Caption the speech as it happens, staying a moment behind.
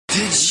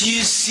Did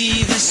you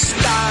see the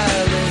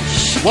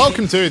stylish?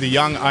 Welcome to the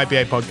Young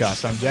IPA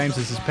podcast. I'm James,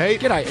 this is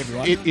Pete. G'day,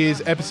 everyone. It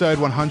is episode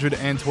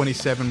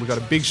 127. We've got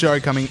a big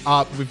show coming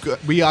up.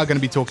 We are going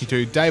to be talking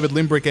to David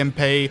Limbrick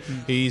MP.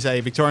 He's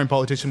a Victorian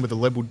politician with the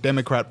Liberal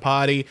Democrat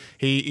Party.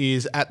 He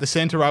is at the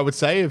centre, I would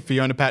say, of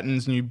Fiona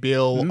Patten's new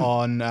bill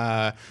on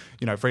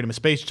freedom of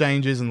speech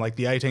changes and like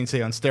the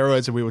 18C on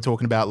steroids that we were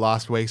talking about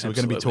last week. So we're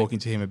going to be talking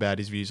to him about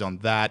his views on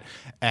that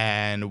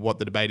and what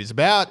the debate is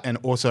about, and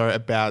also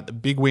about a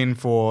big win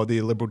for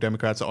the Liberal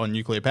Democrats on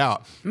nuclear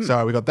power.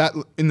 So we got that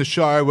in the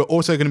show. We're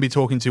also going to be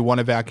talking to one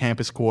of our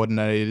campus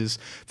coordinators,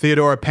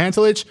 Theodora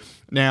Pantelich.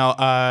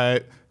 Now,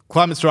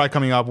 climate strike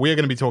coming up, we're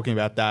going to be talking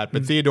about that.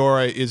 But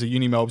Theodora is a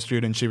Uni Melb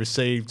student. She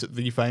received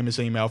the famous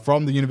email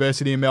from the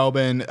University of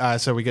Melbourne,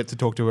 so we get to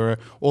talk to her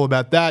all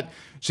about that.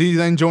 She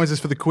then joins us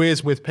for the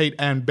quiz with Pete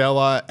and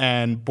Bella,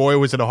 and boy,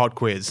 was it a hot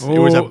quiz. It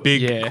was a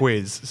big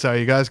quiz. So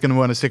you guys are going to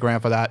want to stick around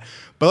for that.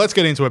 But let's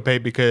get into it,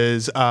 Pete,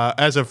 because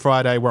as of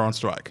Friday, we're on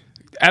strike.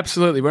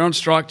 Absolutely. We're on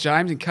strike,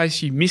 James. In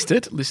case you missed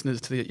it,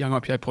 listeners to the Young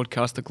IPA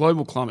podcast, the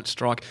global climate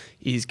strike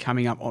is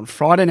coming up on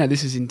Friday. Now,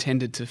 this is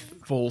intended to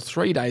fall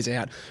 3 days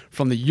out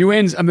from the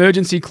UN's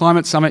Emergency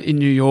Climate Summit in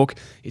New York.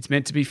 It's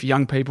meant to be for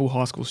young people,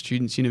 high school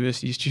students,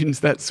 university students,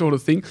 that sort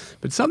of thing.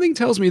 But something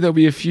tells me there'll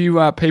be a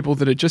few people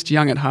that are just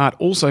young at heart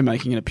also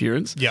making an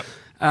appearance. Yep.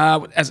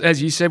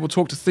 As you said, we'll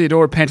talk to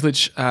Theodora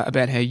Pantelich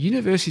about how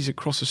universities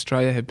across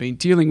Australia have been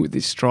dealing with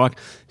this strike,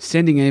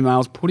 sending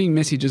emails, putting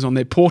messages on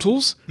their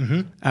portals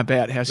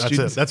about how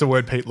students... That's a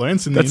word Pete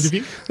learns in the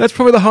interview. That's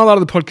probably the highlight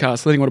of the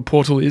podcast, learning what a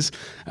portal is,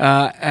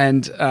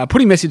 and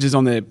putting messages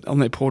on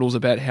their portals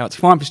about how it's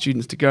fine for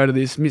students to go to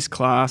this, miss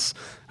class,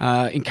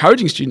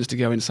 encouraging students to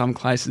go in some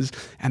cases.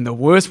 And the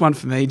worst one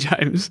for me,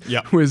 James,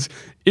 was...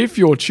 if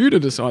your tutor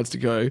decides to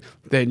go,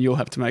 then you'll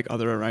have to make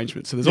other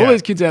arrangements. So there's all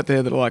these kids out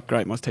there that are like,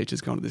 great, my teacher's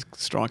gone to this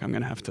strike, I'm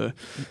going to have to...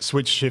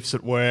 switch shifts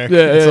at work.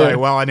 It's like,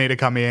 well, I need to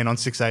come in on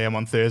 6 a.m.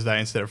 on Thursday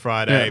instead of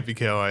Friday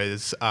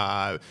because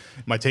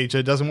my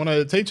teacher doesn't want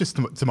to teach us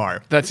tomorrow.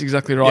 That's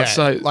exactly right.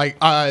 Yeah,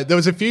 so, there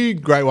was a few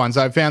great ones.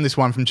 I found this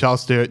one from Charles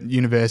Sturt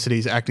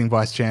University's acting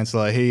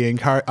vice-chancellor.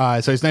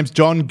 So his name's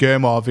John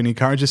Gurmov, and he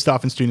encourages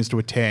staff and students to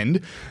attend,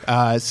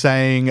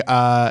 saying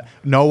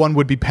no one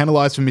would be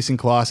penalised for missing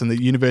class, and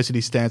the university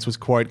stance was,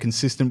 quote,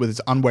 consistent with its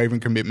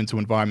unwavering commitment to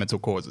environmental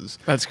causes.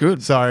 That's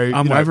good. So,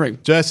 unwavering.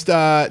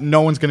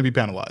 No one's going to be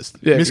penalised.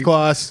 Yeah, miss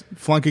class,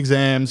 flunk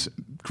exams,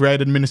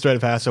 create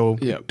administrative hassle.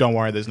 Yep. Don't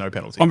worry, there's no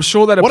penalty. I'm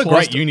sure that what a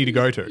great uni to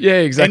go to. Yeah,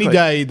 exactly. Any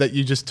day that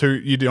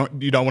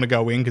you don't want to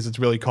go in because it's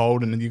really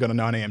cold and you've got a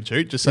 9 a.m.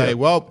 shoot, just say,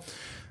 well,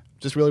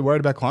 just really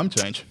worried about climate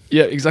change.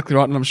 Yeah, exactly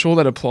right. And I'm sure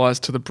that applies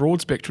to the broad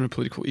spectrum of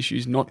political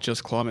issues, not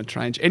just climate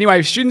change. Anyway,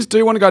 if students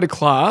do want to go to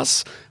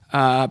class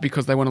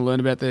because they want to learn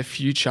about their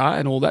future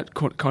and all that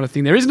kind of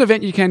thing, there is an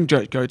event you can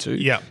go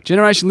to. Yeah.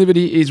 Generation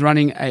Liberty is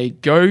running a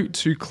Go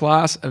to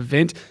Class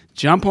event.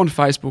 Jump on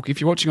Facebook.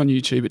 If you're watching on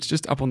YouTube, it's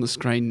just up on the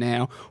screen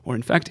now, or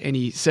in fact,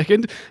 any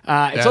second.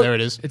 There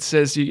it is. It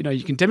says,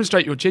 you can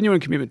demonstrate your genuine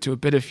commitment to a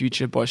better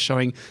future by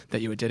showing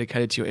that you are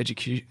dedicated to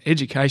your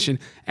education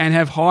and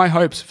have high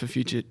hopes for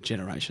future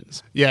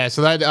generations. Yeah,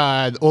 so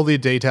that all the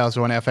details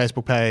are on our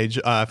Facebook page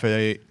for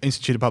the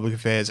Institute of Public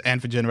Affairs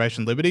and for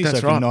Generation Liberty. That's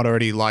so if you're not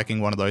already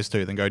liking one of those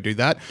two, then go do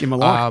that. Give them a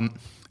like.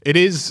 It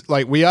is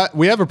like we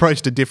have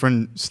approached a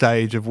different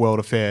stage of world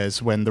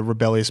affairs when the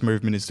rebellious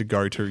movement is to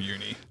go to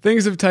uni.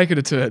 Things have taken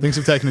a turn. Things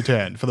have taken a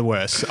turn for the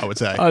worse, I would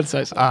say. I'd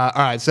say so. All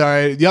right,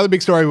 so the other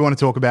big story we want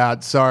to talk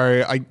about.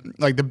 So,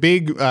 the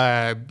big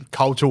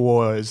culture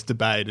wars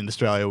debate in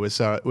Australia was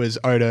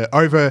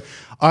over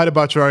Ita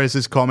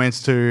Buttrose'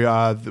 comments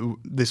to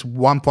this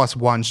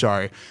 1+1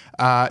 show.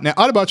 Now,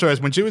 Ita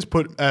Buttrose, when she was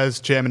put as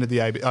chairman of the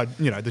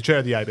the chair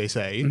of the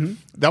ABC,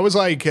 that was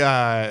like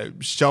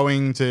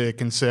showing to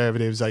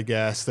conservatives, I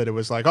guess, that it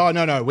was like, oh,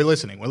 no, we're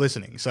listening.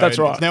 So that's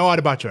right. It's now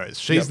Ita Buttrose.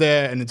 She's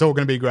there, and it's all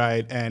going to be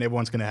great, and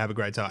everyone's going to have a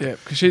great time. Yeah,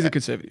 because she's a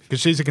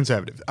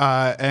conservative.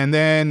 And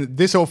then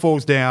this all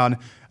falls down.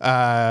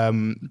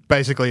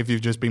 Basically, if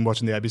you've just been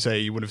watching the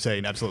ABC, you would have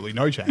seen absolutely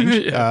no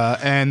change.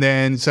 And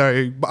then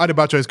so Ita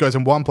Buttrose goes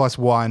on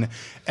 1+1,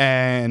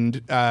 and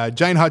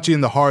Jane Hutchie,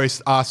 the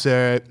host, asks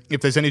her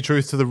if there's any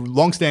truth to the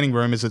long-standing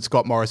rumours that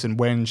Scott Morrison,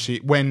 when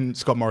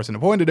Scott Morrison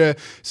appointed her,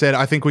 said,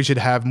 I think we should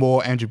have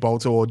more Andrew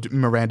Bolts or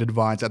Miranda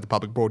Devines at the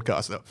public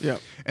broadcaster. Yeah.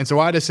 And so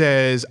Ita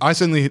says, I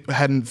certainly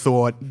hadn't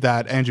thought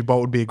that Andrew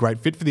Bolt would be a great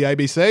fit for the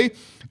ABC.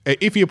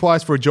 If he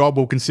applies for a job,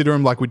 we'll consider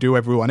him like we do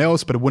everyone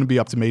else, but it wouldn't be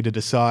up to me to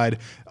decide.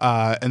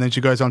 And then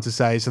she goes on to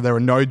say, so there are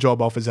no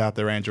job offers out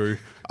there, Andrew.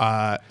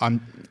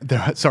 Andrew,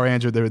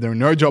 there are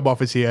no job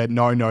offers here.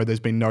 No, there's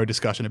been no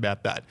discussion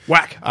about that.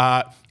 Whack.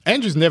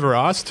 Andrew's never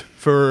asked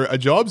for a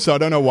job, so I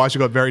don't know why she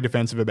got very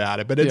defensive about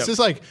it. But it's just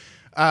like...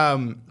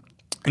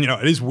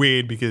 it is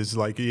weird because,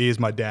 like, he is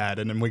my dad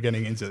and then we're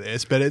getting into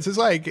this. But it's just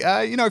like,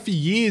 for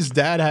years,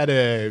 Dad had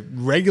a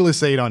regular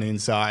seat on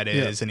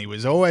Insiders and he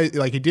was always,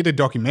 like, he did a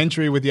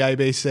documentary with the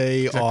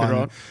ABC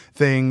on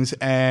things.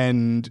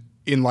 And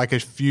in, like, a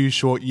few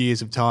short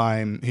years of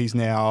time, he's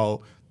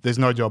now there's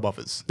no job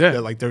offers. Yeah.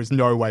 They're like, there's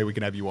no way we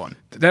can have you on.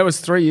 That was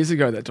 3 years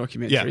ago, that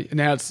documentary. Yeah. And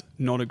now it's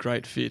not a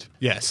great fit.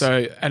 Yes.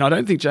 So, and I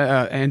don't think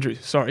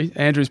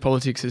Andrew's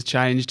politics has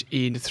changed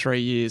in 3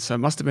 years. So it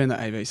must have been the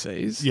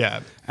ABC's.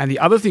 Yeah. And the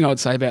other thing I would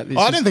say about this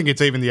I don't think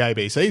it's even the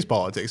ABC's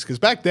politics, because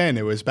back then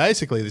it was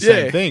basically the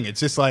same thing. It's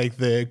just like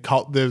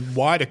the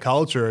wider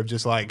culture of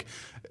just like,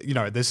 you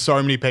know, there's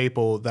so many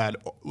people that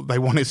they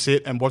want to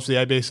sit and watch the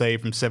ABC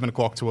from 7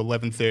 o'clock to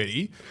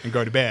 11:30 and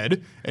go to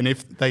bed. And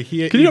if they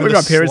hear Can you not bring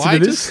my parents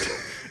into this?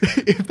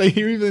 if they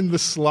hear even the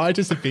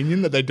slightest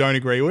opinion that they don't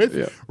agree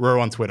with, we're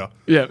on Twitter.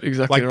 Yeah,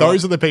 exactly. Like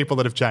those are the people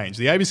that have changed.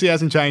 The ABC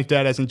hasn't changed,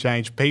 Dad hasn't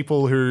changed.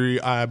 People who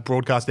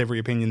broadcast every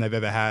opinion they've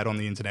ever had on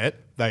the internet,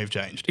 they've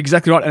changed.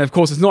 Exactly right. And of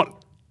course, it's not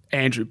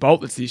Andrew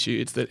Bolt that's the issue.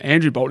 It's that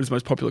Andrew Bolt is the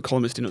most popular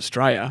columnist in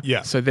Australia.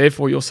 Yeah. So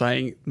therefore, you're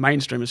saying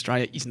mainstream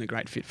Australia isn't a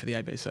great fit for the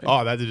ABC.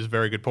 Oh, that is a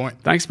very good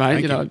point. Thanks,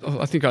 mate. Thank you.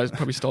 I think I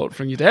probably stole it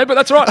from your dad, but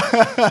that's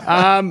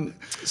right.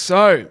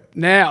 So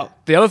now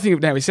the other thing.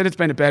 Now we said it's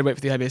been a bad week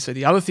for the ABC.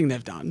 The other thing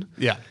they've done,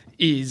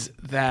 is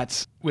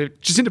that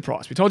Jacinta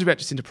Price. We told you about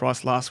Jacinta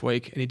Price last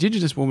week. An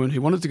Indigenous woman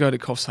who wanted to go to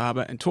Coffs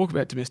Harbour and talk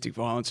about domestic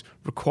violence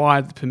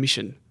required the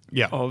permission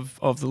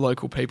of the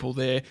local people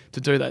there to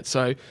do that.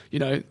 So, you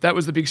know, that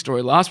was the big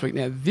story last week.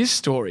 Now, this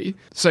story,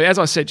 so as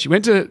I said, she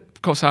went to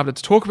Coffs Harbour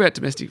to talk about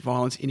domestic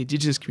violence in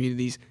Indigenous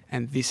communities,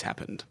 and this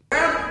happened.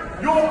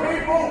 Your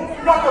people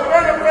got the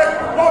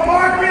benefit of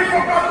my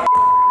people got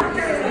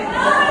the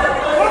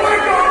oh my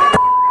God,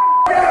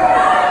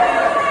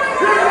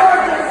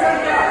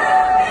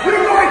 you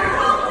might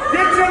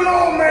get your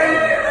law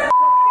made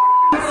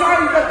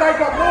saying that they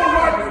got more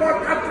rights for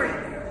our country.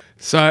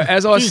 So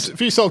as I... A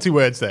few salty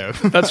words there.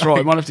 That's right.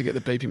 We might have to get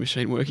the beeping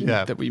machine working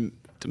that we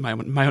may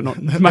or not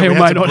bring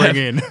have.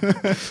 in.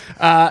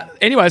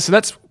 Anyway, so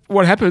that's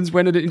what happens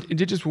when an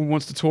Indigenous woman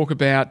wants to talk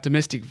about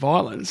domestic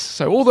violence.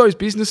 So all those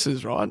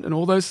businesses, right, and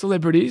all those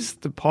celebrities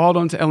that piled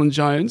onto Ellen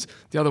Jones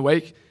the other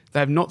week,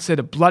 they have not said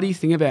a bloody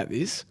thing about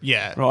this.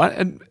 Yeah. Right?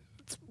 And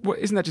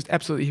isn't that just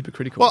absolutely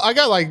hypocritical? Well, I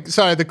go like,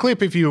 so the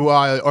clip, if you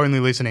are only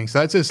listening, so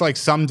that's just like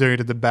some dude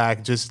at the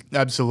back just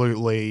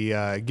absolutely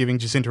giving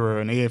Jacinta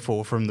an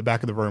earful from the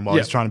back of the room while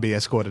he's trying to be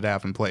escorted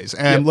out from police.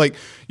 And like,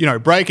 you know,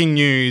 breaking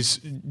news,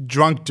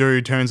 drunk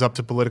dude turns up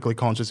to politically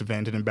conscious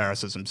event and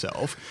embarrasses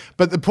himself.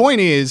 But the point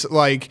is,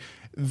 like,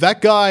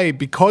 that guy,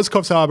 because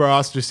Coffs Harbour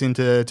asked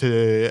Jacinta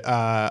to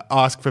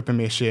ask for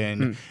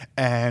permission,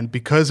 and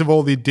because of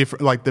all the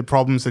different, like the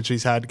problems that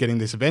she's had getting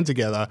this event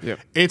together,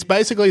 it's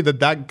basically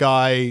that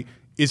guy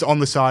is on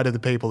the side of the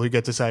people who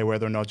get to say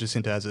whether or not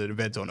Jacinta has an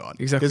event or not.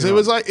 Exactly. Because it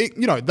was like,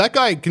 you know, that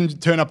guy can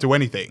turn up to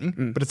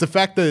anything, but it's the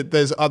fact that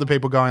there's other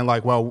people going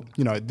like, well,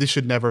 you know, this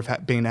should never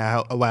have been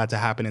allowed to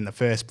happen in the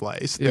first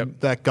place.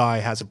 That guy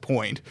has a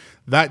point.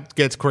 That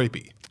gets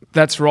creepy.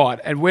 That's right.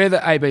 And where the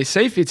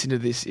ABC fits into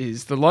this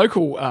is the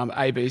local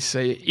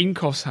ABC in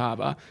Coffs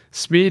Harbour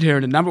smeared her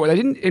in a number. They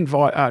didn't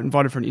invite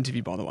her for an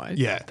interview, by the way.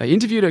 Yeah. They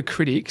interviewed her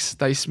critics.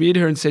 They smeared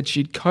her and said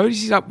she'd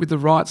cozied up with the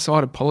right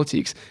side of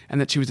politics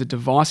and that she was a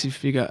divisive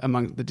figure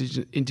among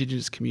the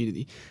Indigenous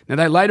community. Now,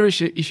 they later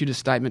issued a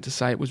statement to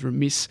say it was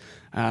remiss.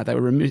 They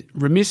were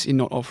remiss in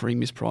not offering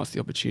Miss Price the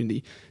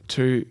opportunity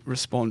to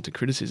respond to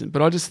criticism.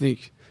 But I just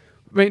think...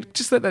 I mean,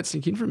 just let that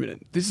sink in for a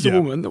minute. This is a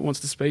woman that wants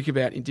to speak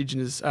about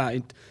Indigenous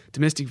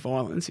domestic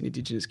violence in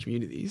Indigenous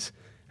communities,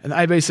 and the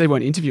ABC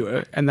won't interview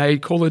her, and they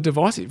call her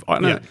divisive. I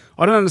don't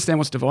understand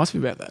what's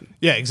divisive about that.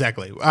 Yeah,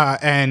 exactly.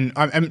 And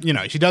you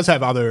know, she does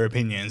have other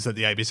opinions that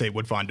the ABC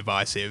would find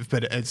divisive,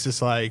 but it's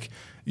just like,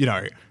 you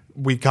know,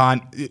 we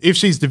can't. If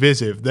she's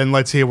divisive, then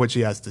let's hear what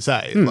she has to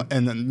say,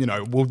 and then, you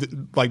know, we'll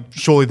like,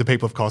 surely the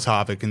people of Coffs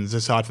Harbour can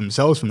decide for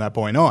themselves from that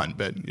point on.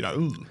 But, you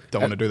know,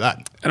 don't want to do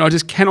that. And I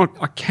just cannot.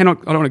 I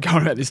don't want to go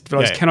on about this, but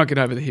I just cannot get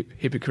over the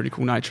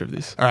hypocritical nature of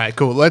this. All right,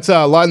 cool. Let's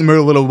lighten the mood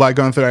a little by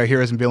going through our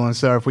heroes and villains.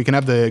 So if we can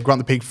have the Grunt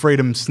the Pig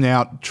Freedom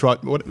Snout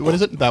Trot. What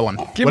is it? That one.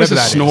 Give us a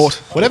snort.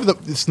 Whatever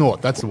the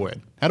snort. That's the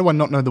word. How do I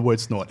not know the word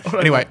snort?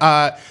 Anyway,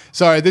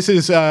 so this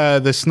is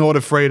the snort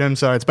of freedom.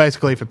 So it's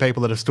basically for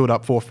people that have stood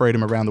up for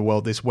freedom around the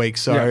world this week.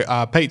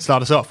 So Pete,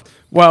 start us off.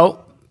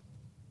 Well,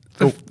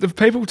 the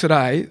people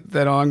today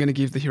that I'm going to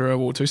give the hero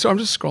award to, so I'm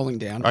just scrolling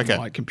down on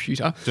my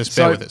computer. Just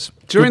bear with us.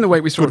 During the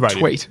week, we saw a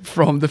tweet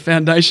from the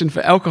Foundation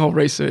for Alcohol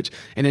Research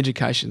and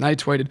Education. They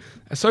tweeted,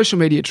 a social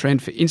media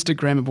trend for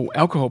Instagrammable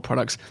alcohol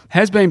products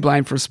has been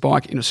blamed for a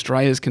spike in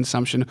Australia's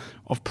consumption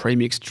of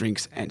premixed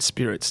drinks and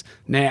spirits.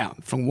 Now,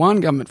 from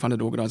one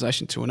government-funded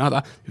organisation to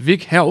another,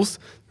 Vic Health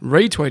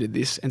retweeted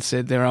this and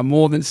said there are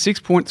more than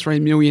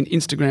 6.3 million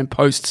Instagram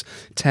posts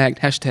tagged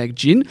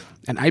 #gin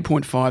and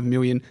 8.5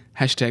 million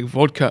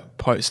 #vodka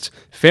posts.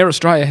 Fair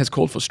Australia has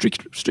called for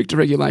stricter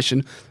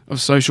regulation of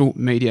social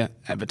media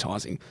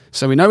advertising.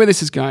 So we know where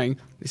this is going.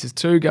 This is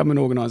two government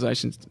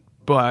organisations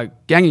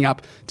ganging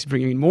up to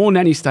bring in more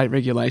nanny state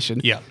regulation.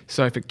 Yeah.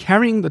 So for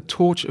carrying the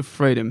torch of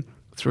freedom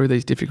through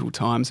these difficult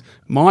times,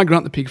 my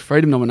Grunt the Pig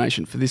Freedom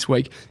nomination for this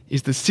week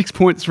is the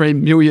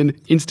 6.3 million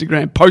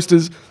Instagram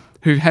posters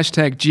who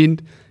 #gin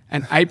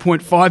and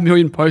 8.5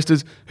 million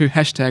posters who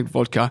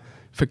 #vodka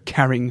for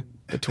carrying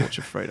the torch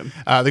of freedom.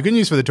 The good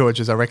news for the torch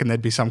is I reckon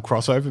there'd be some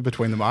crossover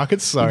between the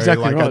markets. So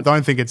Exactly right. I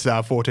don't think it's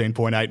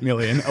 14.8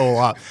 million all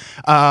up.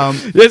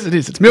 Yes, it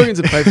is. It's millions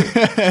of people.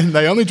 And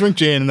they only drink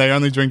gin and they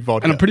only drink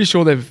vodka. And I'm pretty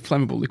sure they're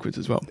flammable liquids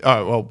as well.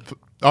 Oh, well.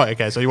 Oh,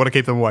 okay. So you want to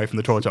keep them away from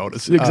the torch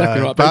holders.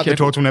 Exactly right. But the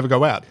torch will never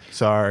go out.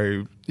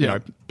 So, you know,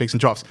 peaks and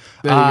troughs.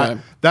 There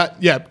you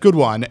go. Good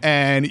one.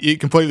 And you're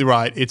completely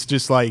right. It's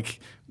just like...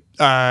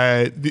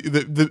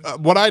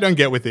 what I don't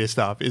get with this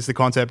stuff is the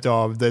concept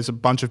of there's a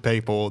bunch of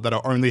people that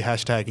are only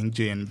hashtagging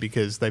gin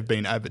because they've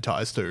been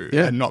advertised to,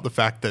 and not the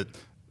fact that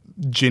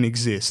gin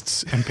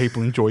exists and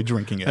people enjoy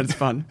drinking it. It's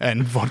fun.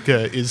 And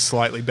vodka is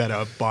slightly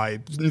better by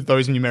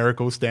those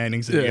numerical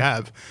standings that you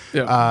have.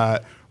 Yeah.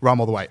 Rum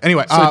all the way.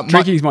 Anyway, So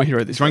drinking is my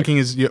hero this drinking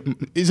week.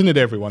 isn't it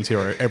everyone's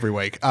hero every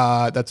week?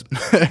 That's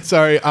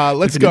so.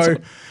 Let's go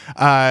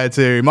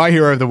to my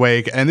hero of the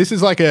week, and this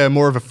is like a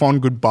more of a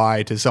fond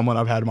goodbye to someone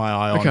I've had my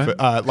eye on. Okay. For,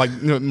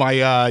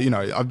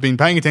 I've been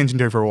paying attention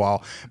to for a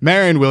while.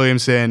 Marianne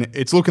Williamson.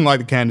 It's looking like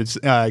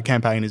the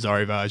campaign is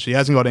over. She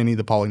hasn't got any of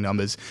the polling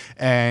numbers,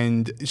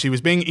 and she was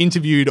being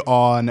interviewed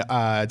on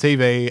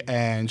TV,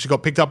 and she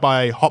got picked up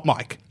by Hot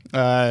Mic.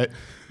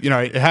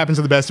 It happens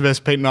to the best of us.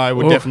 Pete and I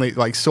would definitely,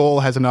 like,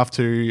 Saul has enough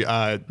to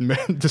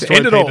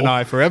destroy Pete and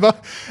I forever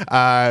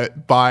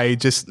by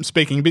just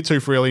speaking a bit too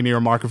freely near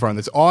a microphone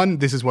that's on.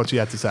 This is what she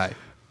had to say.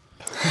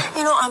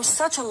 You know, I'm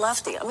such a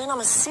lefty. I mean, I'm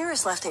a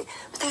serious lefty.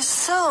 But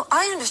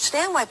I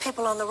understand why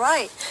people on the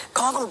right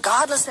call them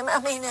godless.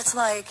 I mean, it's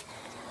like,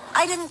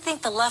 I didn't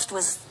think the left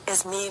was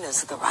as mean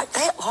as the right.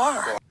 They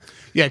are.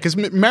 Yeah, because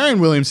Marianne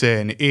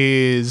Williamson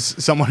is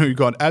someone who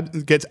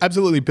gets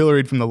absolutely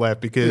pilloried from the left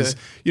because,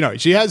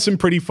 she has some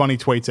pretty funny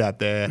tweets out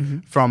there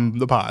from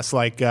the past,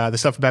 like the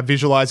stuff about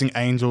visualizing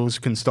angels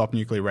can stop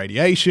nuclear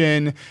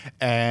radiation,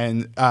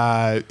 and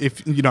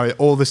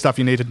all the stuff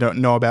you need to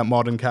know about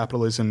modern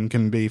capitalism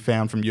can be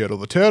found from Yertle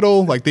the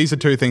Turtle. Like, these are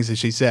two things that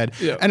she said.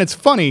 Yeah. And it's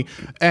funny,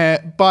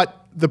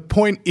 but the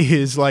point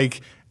is,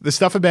 like, the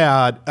stuff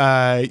about,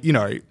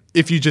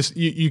 if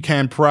you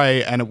can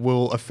pray and it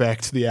will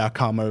affect the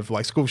outcome of,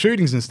 like, school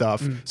shootings and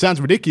stuff,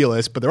 sounds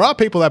ridiculous, but there are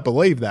people that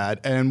believe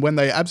that. And when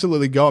they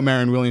absolutely go at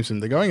Marianne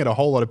Williamson, they're going at a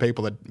whole lot of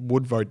people that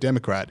would vote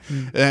Democrat.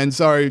 And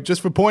so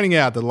just for pointing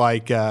out that,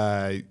 like,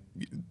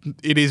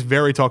 it is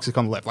very toxic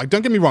on the left. Like,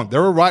 don't get me wrong,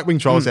 there are right-wing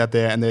trolls out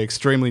there and they're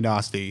extremely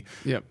nasty.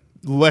 Yep.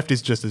 Left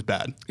is just as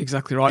bad.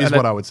 Exactly right. Is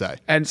what I would say.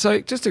 And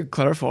so, just to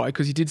clarify,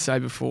 because you did say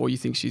before you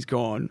think she's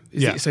gone.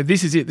 So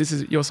this is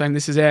it. You're saying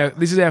this is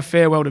our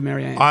farewell to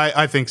Marianne.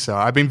 I think so.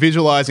 I've been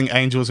visualizing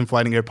angels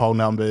inflating her poll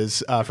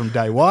numbers from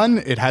day one.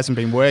 It hasn't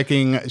been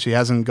working. She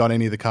hasn't got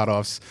any of the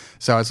cutoffs.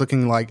 So it's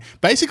looking like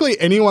basically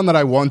anyone that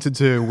I wanted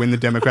to win the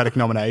Democratic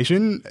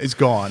nomination is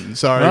gone.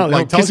 So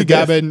like Tulsi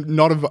Gabbard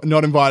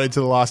not invited to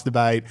the last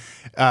debate.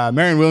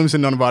 Marianne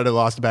Williamson not invited to the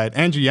last debate.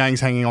 Andrew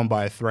Yang's hanging on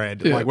by a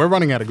thread. Yeah. Like, we're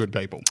running out of good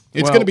people.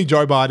 It's going to be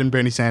Joe Biden,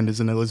 Bernie Sanders,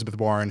 and Elizabeth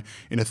Warren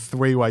in a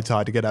three-way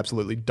tie to get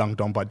absolutely dunked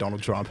on by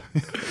Donald Trump.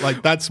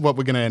 Like, that's what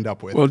we're going to end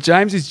up with. Well,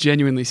 James is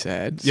genuinely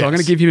sad, so I'm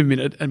going to give him a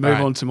minute and move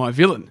on to my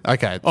villain.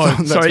 Okay.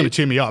 That's going to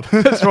cheer me up.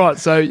 That's right.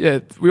 So, yeah,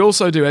 we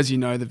also do, as you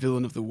know, the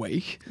villain of the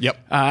week. Yep.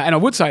 And I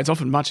would say it's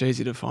often much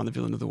easier to find the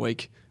villain of the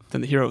week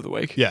than the hero of the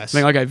week. Yes. I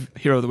mean, I gave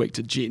hero of the week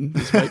to Jin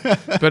this week,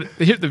 but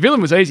the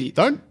villain was easy.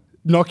 Don't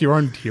knock your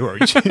own hero.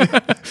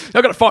 I've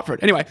got to fight for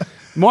it. Anyway,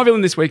 my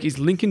villain this week is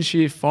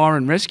Lincolnshire Fire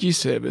and Rescue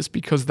Service,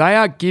 because they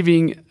are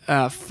giving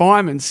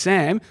Fireman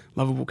Sam,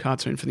 lovable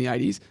cartoon from the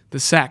 80s, the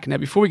sack. Now,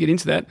 before we get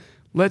into that,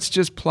 let's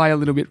just play a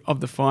little bit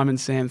of the Fireman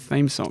Sam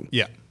theme song.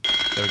 Yeah,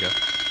 there we go.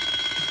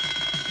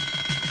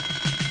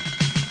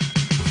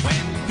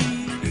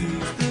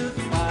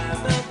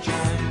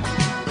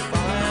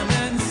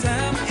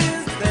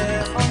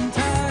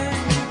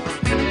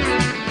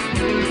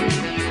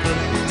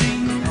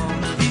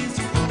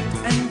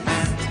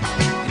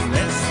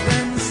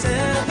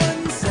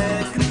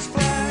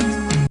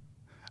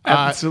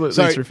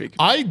 Absolutely terrific.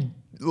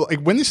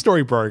 When this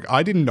story broke,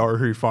 I didn't know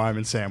who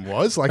Fireman Sam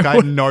was. Like, I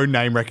had no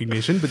name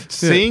recognition, but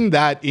seeing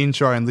that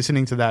intro and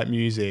listening to that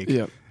music,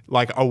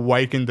 like,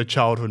 awakened the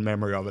childhood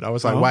memory of it. I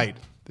was like, wait,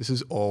 this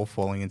is all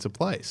falling into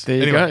place.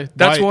 There you go.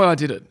 That's why I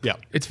did it. Yeah.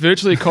 It's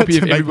virtually a copy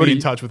of Everybody... make me in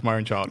touch with my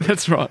own childhood.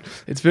 That's right.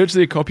 It's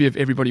virtually a copy of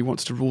Everybody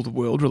Wants to Rule the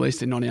World,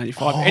 released in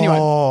 1985.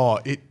 Oh,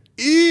 it is.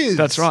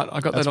 That's right. I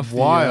got that off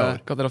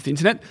the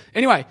internet.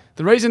 Anyway,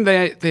 the reason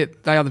they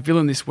are the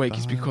villain this week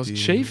is because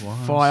Chief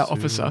Fire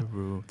Officer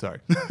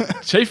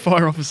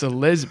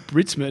Les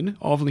Britzman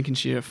of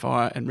Lincolnshire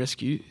Fire and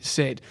Rescue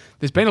said,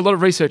 "There's been a lot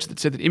of research that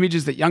said that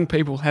images that young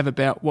people have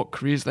about what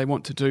careers they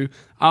want to do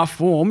are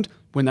formed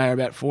when they are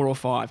about 4 or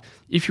 5.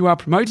 If you are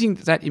promoting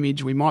that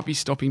image, we might be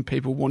stopping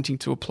people wanting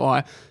to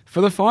apply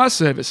for the fire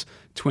service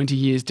 20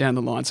 years down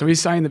the line." So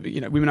he's saying that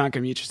women aren't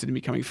going to be interested in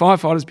becoming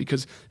firefighters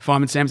because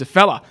Fireman Sam's a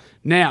fella.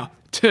 Now,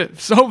 to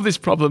solve this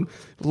problem,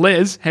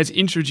 Les has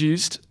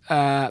introduced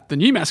the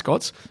new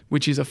mascots,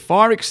 which is a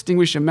fire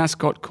extinguisher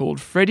mascot called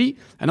Freddie,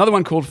 another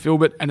one called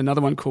Filbert, and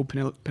another one called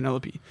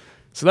Penelope.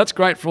 So that's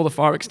great for all the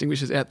fire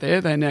extinguishers out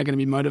there. They're now going to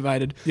be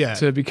motivated Yeah.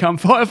 to become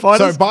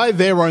firefighters. So by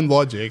their own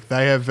logic,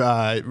 they have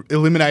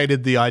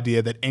eliminated the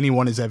idea that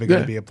anyone is ever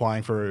going to be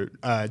applying for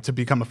to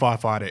become a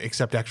firefighter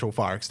except actual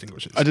fire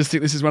extinguishers. I just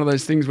think this is one of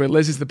those things where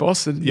Les is the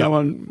boss and no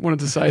one wanted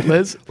to say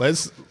Les.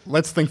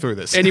 Let's think through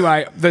this.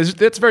 Anyway,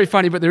 that's very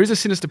funny, but there is a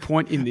sinister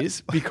point in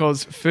this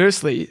because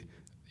firstly,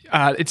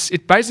 it's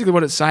basically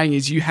what it's saying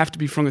is you have to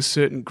be from a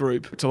certain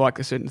group to like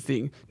a certain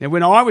thing. Now,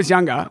 when I was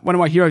younger, one of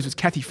my heroes was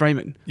Kathy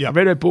Freeman. Yep. I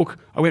read her book.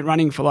 I went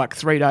running for like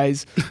 3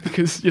 days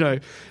because,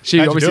 she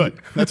How'd obviously... you do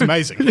it? That's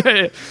amazing.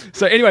 yeah.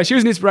 So anyway, she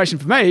was an inspiration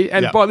for me.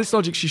 And Yep. by this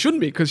logic, she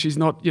shouldn't be because she's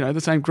not, the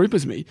same group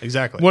as me.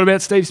 Exactly. What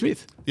about Steve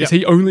Smith? Yep. Is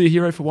he only a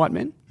hero for white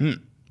men?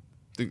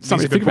 These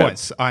Something are to good think about.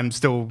 points. I'm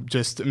still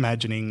just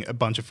imagining a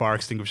bunch of fire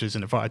extinguishers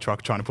in a fire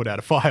truck trying to put out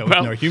a fire with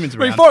no humans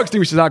around. fire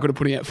extinguishers are good at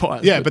putting out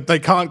fires. Yeah, but they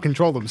can't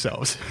control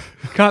themselves.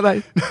 Can't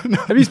they?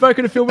 Have you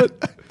spoken to Philbert?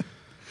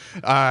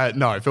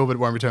 No, Philbert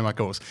won't return my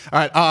calls. All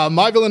right,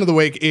 my villain of the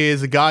week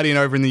is The Guardian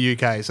over in the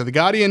UK. So The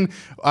Guardian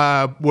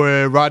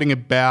were writing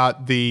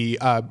about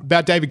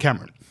David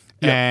Cameron.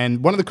 Yep.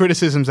 And one of the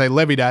criticisms they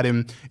levied at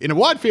him, in a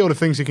wide field of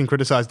things you can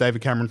criticise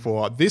David Cameron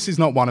for, this is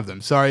not one of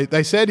them. So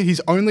they said he's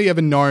only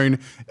ever known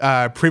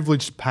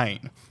privileged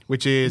pain,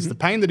 which is the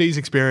pain that he's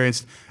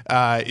experienced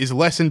is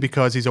lessened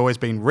because he's always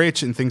been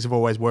rich and things have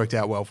always worked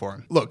out well for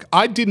him. Look,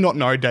 I did not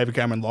know David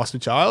Cameron lost a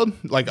child.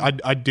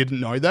 I didn't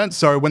know that.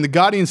 So when the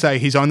Guardian say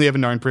he's only ever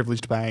known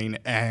privileged pain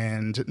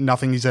and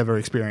nothing he's ever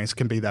experienced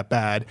can be that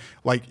bad,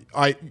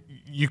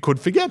 you could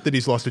forget that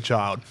he's lost a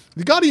child.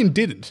 The Guardian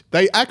didn't.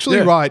 They actually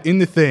write in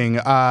the thing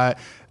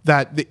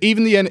that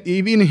even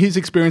his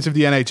experience of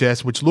the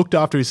NHS, which looked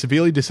after his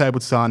severely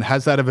disabled son,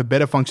 has that of a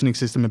better functioning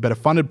system and better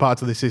funded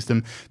parts of the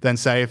system than,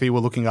 say, if he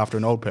were looking after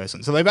an old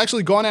person. So they've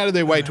actually gone out of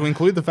their way to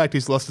include the fact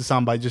he's lost a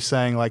son by just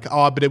saying,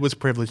 but it was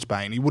privileged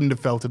pain. He wouldn't have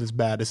felt it as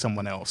bad as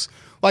someone else.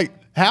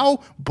 How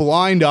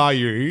blind are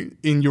you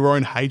in your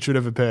own hatred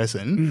of a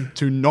person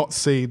to not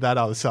see that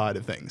other side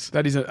of things?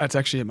 That's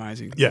actually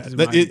amazing. Yeah, That is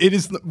amazing. it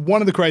is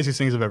one of the craziest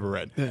things I've ever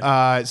read.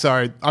 Yeah.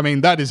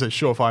 That is a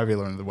surefire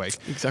villain of the week.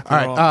 Exactly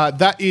All right,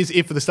 that is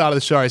it for the start of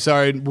the show.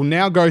 So we'll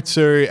now go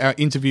to our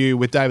interview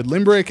with David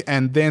Limbrick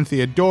and then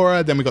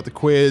Theodora. Then we got the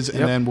quiz,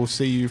 and then we'll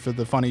see you for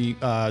the funny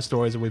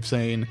stories that we've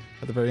seen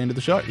at the very end of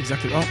the show.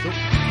 Exactly right. Cool.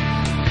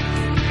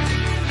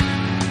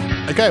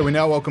 Okay, we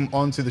now welcome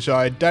onto the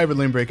show David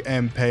Limbrick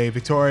MP,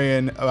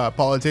 Victorian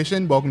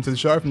politician. Welcome to the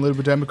show from the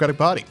Liberal Democratic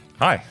Party.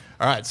 Hi.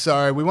 All right,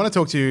 so we want to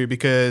talk to you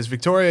because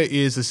Victoria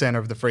is the centre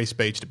of the free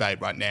speech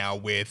debate right now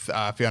with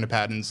Fiona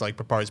Patten's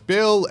proposed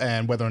bill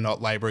and whether or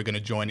not Labor are going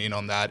to join in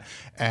on that.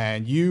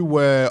 And you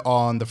were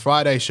on the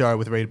Friday show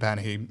with Rita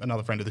Panahi,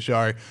 another friend of the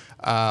show,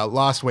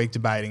 last week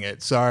debating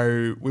it.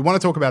 So we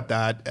want to talk about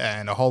that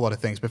and a whole lot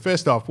of things. But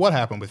first off, what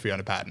happened with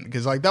Fiona Patten?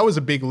 Because that was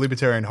a big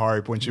libertarian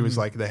hope when she was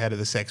the head of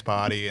the sex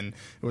party, and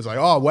it was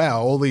oh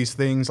wow, all these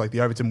things the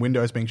Overton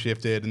windows being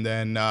shifted, and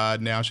then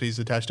now she's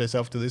attached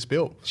herself to this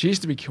bill. She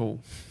used to be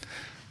cool.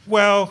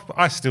 Well,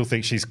 I still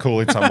think she's cool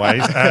in some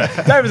ways.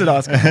 David's an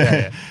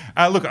asker.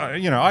 Look,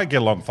 I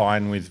get along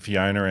fine with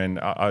Fiona, and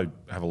I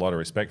have a lot of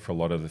respect for a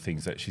lot of the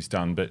things that she's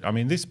done. But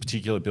this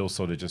particular bill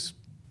sort of just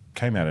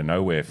came out of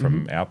nowhere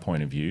from our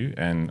point of view,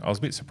 and I was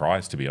a bit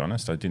surprised, to be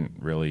honest. I didn't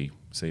really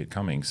see it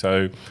coming.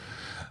 So,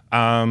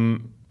 but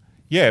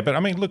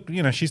look,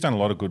 she's done a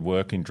lot of good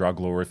work in drug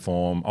law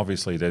reform.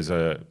 Obviously, there's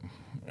a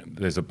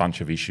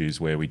bunch of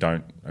issues where we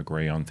don't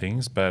agree on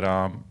things, but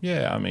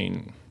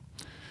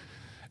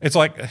it's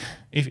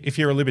if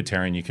you're a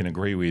libertarian, you can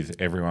agree with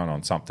everyone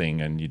on something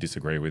and you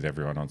disagree with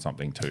everyone on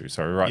something too.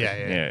 So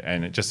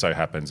and it just so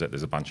happens that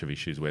there's a bunch of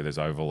issues where there's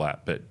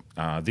overlap. But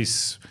I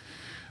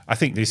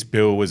think this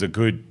bill was a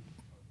good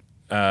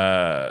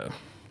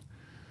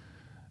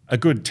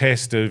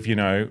test of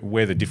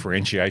where the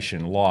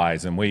differentiation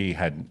lies, and we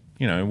had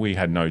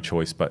no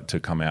choice but to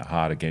come out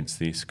hard against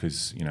this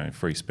because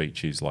free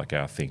speech is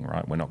our thing,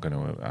 right? We're not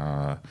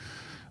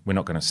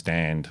going to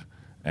stand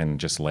and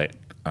just let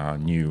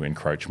new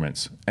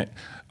encroachments.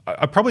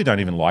 I probably don't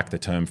even like the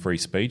term free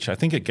speech. I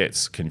think it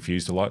gets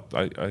confused a lot.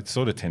 I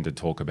sort of tend to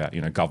talk about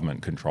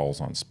government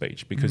controls on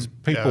speech because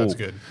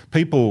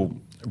people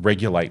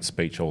regulate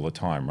speech all the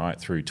time, right?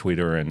 Through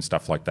Twitter and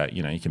stuff like that.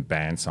 You can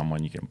ban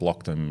someone, you can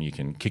block them, you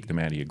can kick them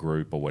out of your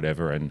group or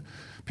whatever, and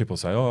people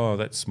say, "Oh,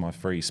 that's my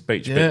free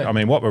speech." Yeah.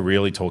 But what we're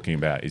really talking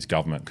about is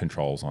government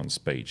controls on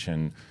speech,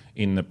 and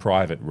in the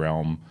private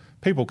realm,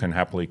 people can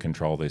happily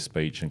control their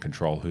speech and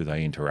control who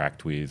they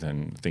interact with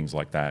and things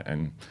like that.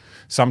 And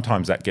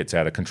sometimes that gets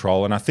out of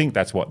control. And I think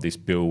that's what this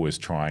bill was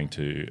trying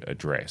to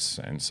address.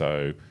 And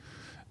so,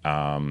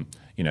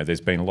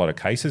 there's been a lot of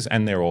cases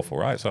and they're awful,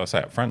 right? So I say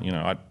up front,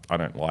 I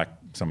don't like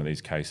some of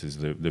these cases,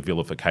 the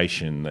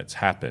vilification that's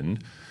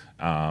happened.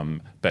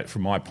 But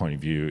from my point of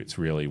view, it's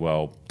really,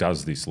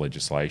 does this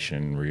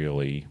legislation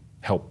really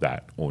help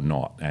that or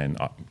not? And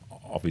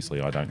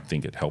obviously I don't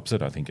think it helps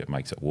it. I think it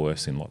makes it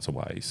worse in lots of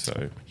ways.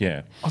 So,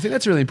 yeah. I think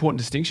that's a really important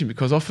distinction,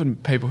 because often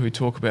people who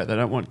talk about they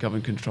don't want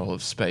government control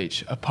of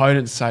speech,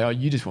 opponents say, oh,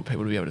 you just want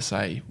people to be able to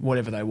say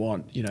whatever they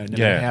want, no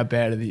matter how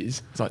bad it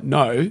is. It's like,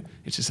 no,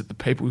 it's just that the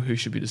people who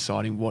should be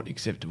deciding what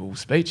acceptable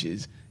speech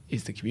is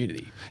the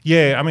community.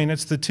 Yeah, I mean,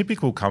 it's the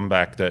typical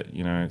comeback that,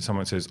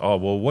 someone says, oh,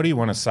 well, what do you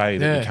want to say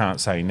that you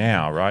can't say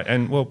now, right?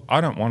 And, well,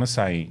 I don't want to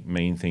say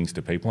mean things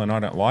to people, and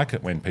I don't like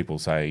it when people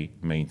say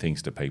mean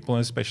things to people,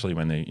 especially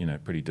when they're,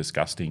 pretty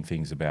disgusting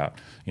things about,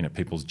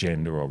 people's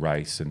gender or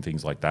race and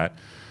things like that.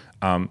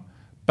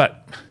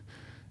 But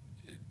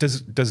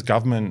does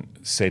government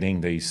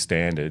setting these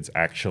standards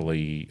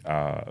actually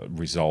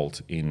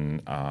result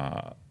in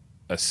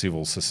a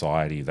civil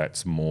society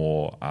that's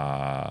more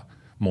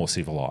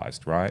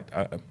civilized, right?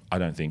 I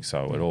don't think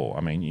so at all.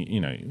 I mean,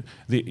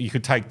 you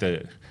could take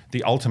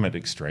the ultimate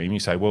extreme. You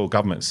say, well,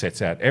 government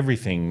sets out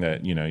everything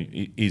that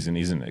is and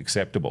isn't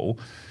acceptable,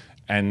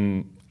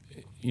 and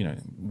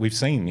we've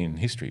seen in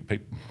history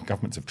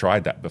governments have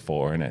tried that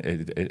before, and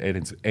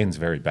it ends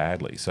very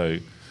badly. So,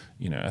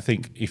 I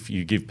think if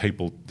you give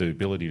people the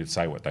ability to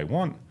say what they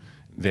want,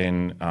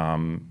 then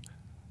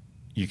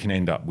you can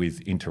end up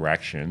with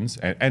interactions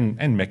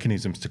and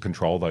mechanisms to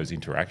control those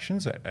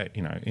interactions.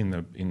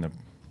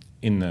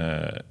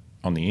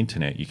 On the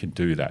internet, you can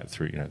do that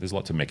through. There's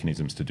lots of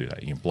mechanisms to do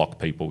that. You can block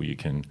people. You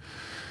can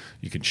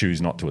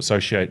choose not to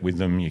associate with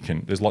them.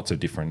 There's lots of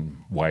different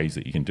ways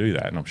that you can do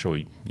that. And I'm sure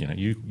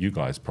you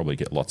guys probably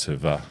get lots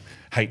of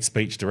hate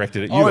speech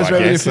directed at you. I was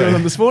ready to fill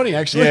them this morning,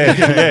 actually.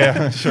 Yeah,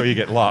 I'm sure you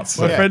get lots.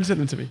 My friend sent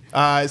them to me.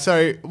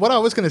 So what I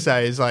was going to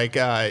say is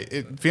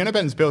Fiona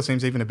Patten's bill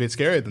seems even a bit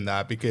scarier than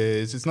that,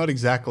 because it's not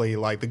exactly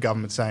like the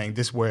government saying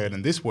this word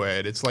and this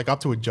word. It's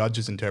up to a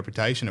judge's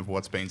interpretation of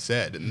what's been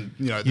said, and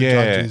the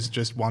judge is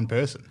just one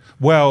person.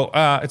 Well,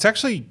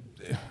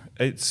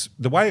 it's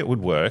the way it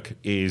would work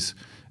is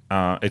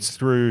it's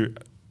through.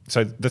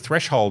 So the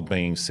threshold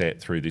being set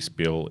through this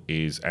bill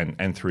is,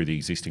 and through the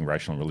existing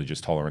Racial and Religious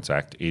Tolerance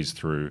Act, is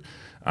through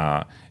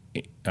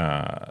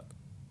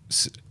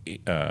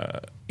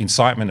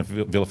incitement of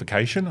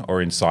vilification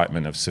or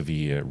incitement of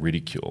severe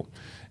ridicule.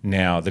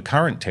 Now, the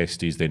current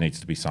test is there needs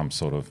to be some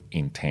sort of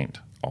intent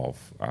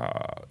of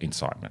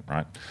incitement,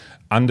 right?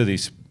 Under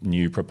this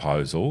new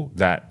proposal,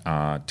 that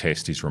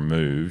test is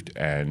removed,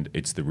 and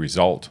it's the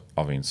result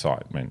of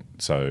incitement.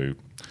 So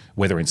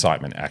whether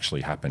incitement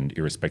actually happened,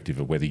 irrespective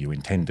of whether you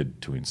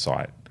intended to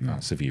incite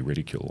severe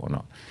ridicule or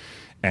not.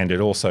 And it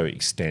also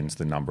extends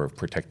the number of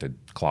protected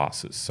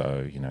classes.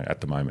 So,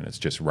 at the moment it's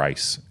just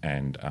race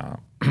and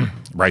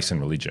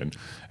religion,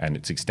 and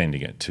it's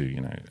extending it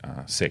to,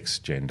 sex,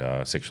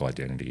 gender, sexual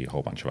identity, a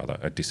whole bunch of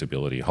other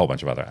disability, a whole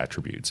bunch of other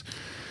attributes.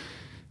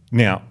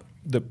 Now,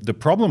 the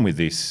problem with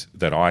this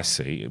that I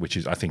see,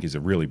 which I think is a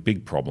really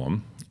big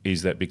problem,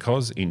 is that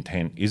because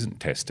intent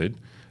isn't tested,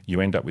 you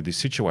end up with this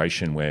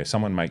situation where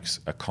someone makes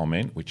a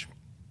comment which,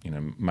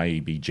 may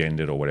be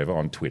gendered or whatever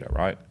on Twitter,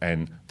 right?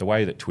 And the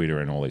way that Twitter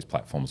and all these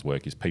platforms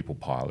work is people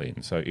pile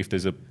in. So if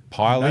there's a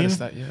pile in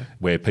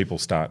where people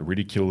start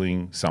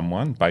ridiculing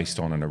someone based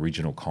on an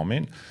original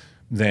comment,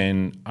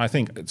 then I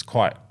think it's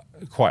quite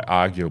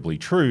arguably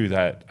true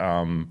that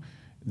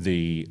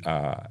the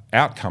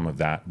outcome of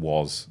that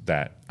was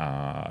that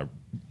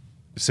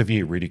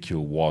severe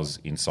ridicule was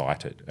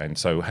incited. And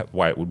so the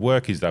way it would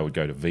work is they would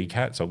go to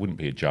VCAT, so it wouldn't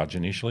be a judge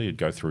initially, it'd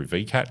go through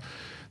VCAT.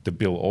 The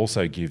bill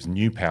also gives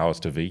new powers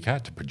to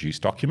VCAT to produce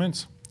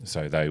documents.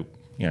 So they,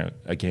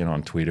 again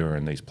on Twitter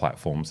and these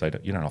platforms,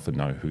 you don't often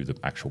know who the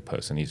actual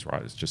person is,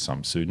 right? It's just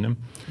some pseudonym.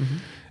 Mm-hmm.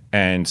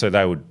 And so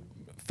they would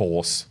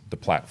force the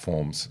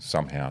platforms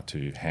somehow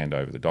to hand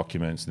over the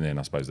documents, and then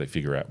I suppose they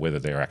figure out whether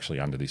they're actually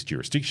under this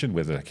jurisdiction,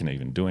 whether they can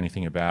even do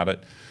anything about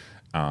it.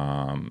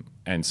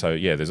 And so,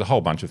 there's a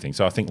whole bunch of things.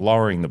 So I think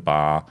lowering the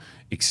bar,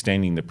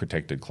 extending the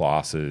protected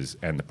classes,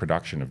 and the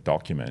production of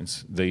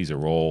documents, these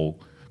are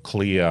all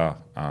clear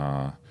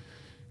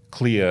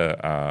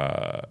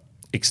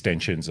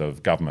extensions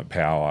of government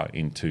power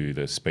into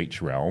the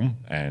speech realm,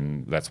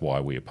 and that's why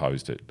we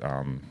opposed it.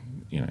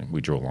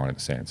 We drew a line in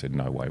the sand and said,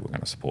 no way, we're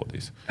going to support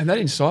this. And that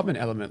incitement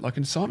element,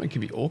 incitement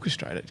can be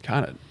orchestrated,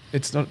 can't it?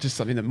 It's not just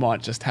something that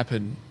might just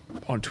happen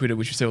on Twitter,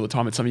 which you see all the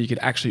time. It's something you could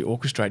actually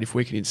orchestrate. If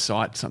we can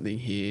incite something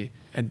here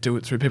and do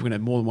it through, people can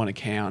have more than one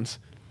account,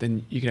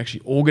 then you can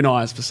actually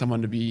organise for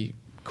someone to be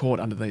caught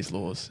under these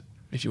laws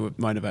if you were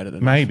motivated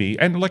enough. Maybe.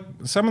 And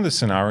some of the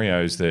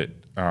scenarios that...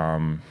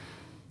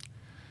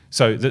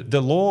 so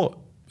the law...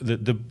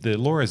 The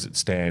law as it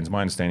stands, my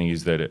understanding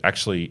is that it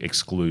actually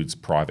excludes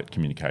private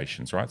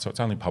communications, right? So it's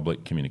only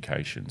public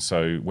communication.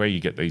 So where you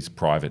get these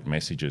private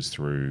messages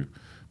through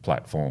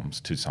platforms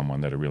to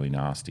someone that are really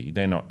nasty,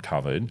 they're not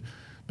covered.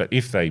 But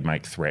if they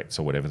make threats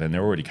or whatever, then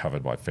they're already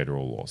covered by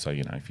federal law. So,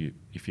 if you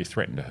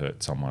threaten to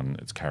hurt someone,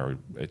 it's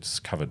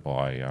covered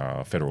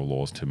by federal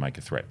laws to make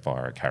a threat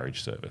via a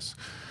carriage service.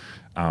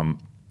 But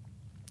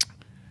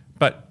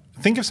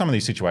think of some of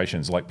these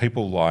situations, like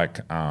people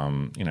like,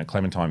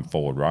 Clementine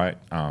Ford, right?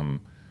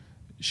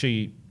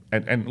 She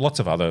and lots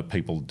of other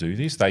people do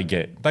this. They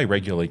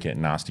regularly get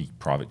nasty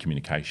private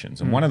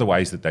communications, and one of the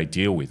ways that they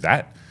deal with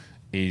that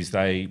is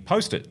they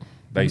post it.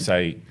 They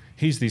say,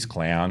 "Here's this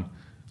clown.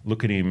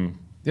 Look at him.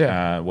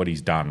 What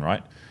he's done."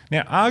 Right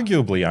now,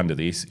 arguably under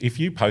this, if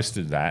you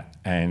posted that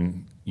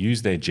and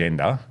used their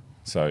gender,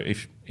 so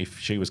if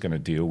she was going to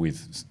deal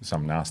with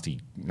some nasty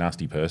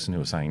person who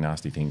was saying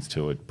nasty things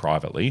to her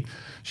privately,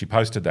 she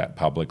posted that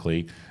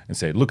publicly and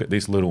said, "Look at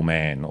this little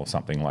man," or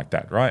something like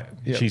that, right?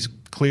 Yep. She's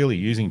clearly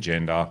using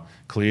gender,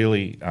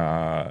 clearly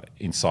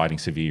inciting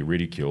severe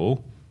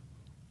ridicule.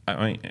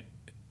 I mean,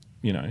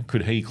 you know,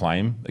 could he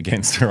claim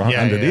against her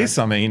under this?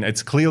 I mean,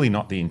 it's clearly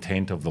not the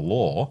intent of the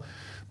law,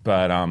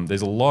 but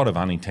there's a lot of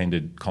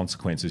unintended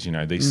consequences, you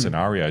know, these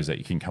scenarios that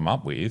you can come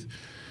up with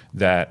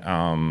that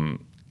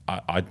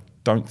I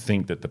don't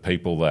think that the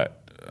people that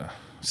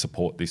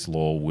support this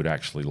law would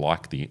actually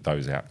like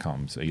those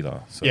outcomes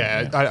either. So,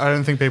 I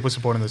don't think people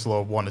supporting this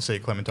law want to see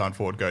Clementine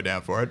Ford go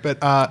down for it.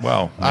 But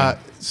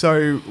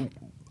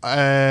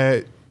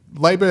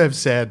Labor have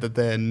said that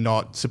they're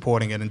not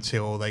supporting it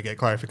until they get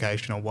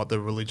clarification on what the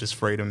religious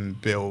freedom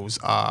bills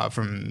are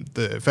from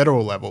the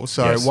federal level.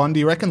 So, one, do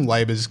you reckon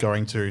Labor's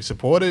going to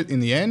support it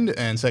in the end?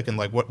 And second,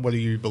 like, what do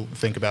you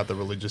think about the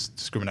religious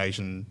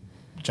discrimination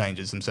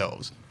changes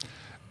themselves?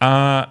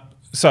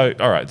 So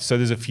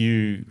there's a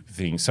few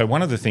things. So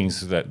one of the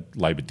things that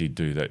Labor did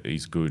do that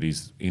is good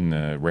is in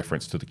the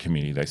reference to the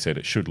committee, they said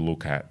it should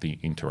look at the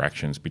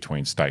interactions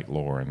between state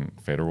law and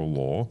federal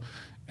law,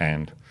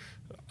 and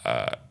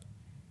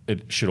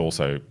it should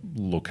also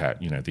look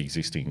at, you know, the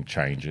existing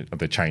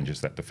the changes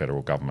that the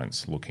federal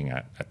government's looking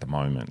at the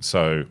moment.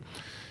 So,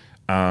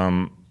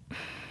 I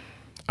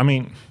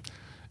mean,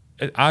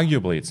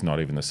 arguably it's not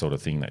even the sort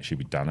of thing that should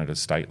be done at a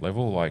state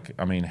level. Like,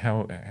 I mean,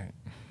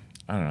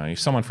 I don't know, if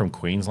someone from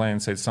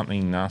Queensland said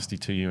something nasty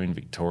to you in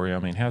Victoria, I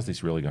mean, how's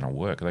this really going to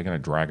work? Are they going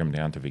to drag them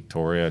down to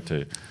Victoria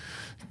to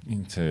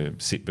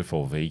sit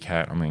before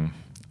VCAT? I mean,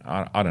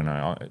 I don't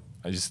know.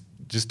 I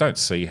just don't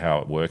see how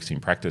it works in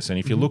practice. And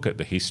if you look at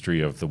the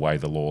history of the way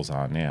the laws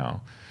are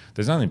now,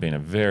 there's only been a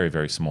very,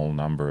 very small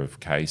number of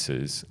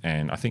cases,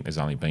 and I think there's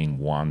only been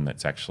one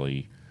that's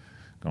actually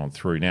gone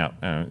through. Now,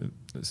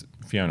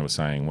 Fiona was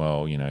saying,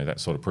 well, you know, that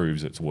sort of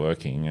proves it's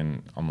working,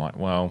 and I'm like,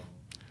 well,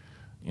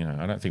 you know,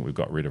 I don't think we've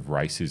got rid of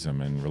racism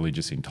and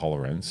religious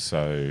intolerance,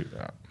 so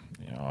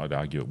you know, I'd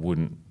argue it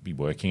wouldn't be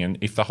working. And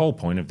if the whole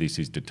point of this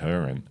is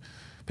deterrent,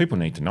 people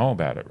need to know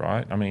about it,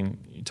 right? I mean,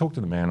 you talk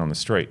to the man on the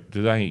street,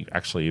 do they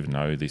actually even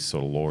know this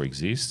sort of law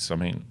exists? I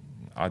mean,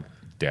 I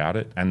doubt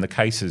it. And the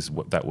cases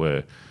that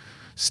were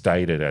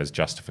stated as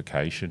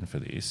justification for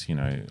this, you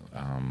know,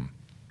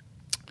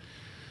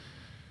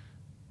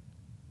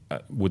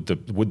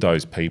 would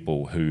those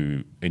people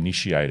who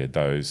initiated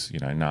those, you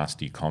know,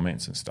 nasty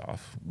comments and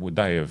stuff, would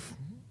they have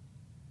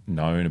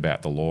known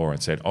about the law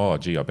and said, "Oh,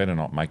 gee, I better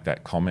not make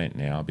that comment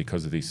now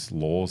because of this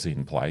law's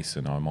in place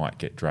and I might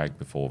get dragged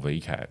before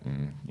VCAT"?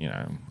 And you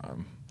know,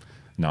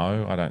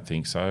 no, I don't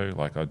think so.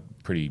 Like, I'm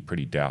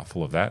pretty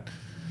doubtful of that.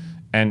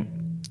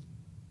 And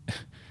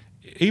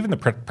even the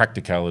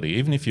practicality,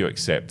 even if you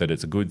accept that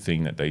it's a good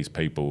thing that these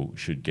people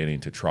should get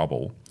into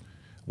trouble,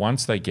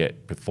 once they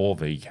get before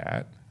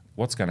VCAT,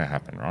 what's going to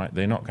happen, right?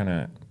 They're not going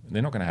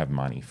to have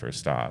money for a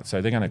start,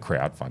 so they're going to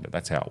crowdfund it.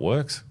 That's how it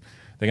works.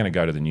 They're going to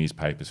go to the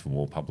newspapers for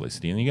more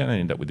publicity, and you're going to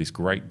end up with this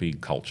great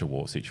big culture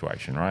war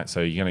situation, right?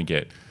 So you're going to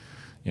get,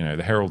 you know,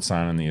 the Herald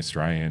Sun and the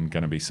Australian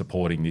going to be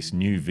supporting this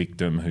new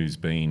victim who's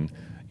been,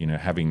 you know,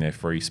 having their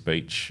free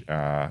speech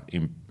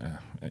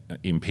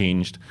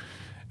impinged,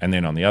 and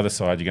then on the other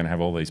side you're going to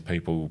have all these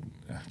people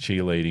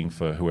cheerleading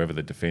for whoever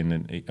the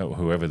defendant, or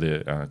whoever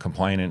the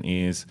complainant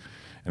is.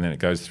 And then it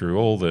goes through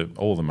all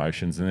the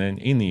motions, and then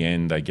in the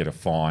end they get a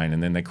fine,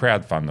 and then they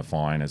crowdfund the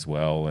fine as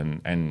well,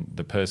 and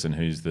the person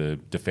who's the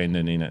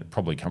defendant in it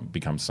probably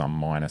becomes some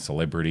minor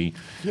celebrity.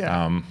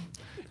 Yeah.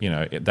 You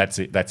know, that's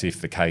it. That's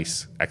if the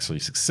case actually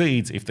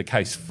succeeds. If the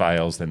case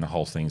fails, then the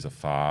whole thing's a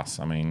farce.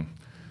 I mean,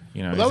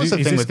 you know, well, that was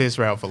the thing with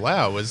Israel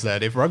Folau, was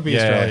that if Rugby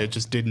Australia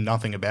just did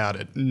nothing about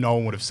it, no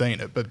one would have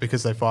seen it. But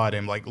because they fired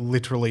him, like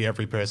literally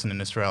every person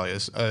in Australia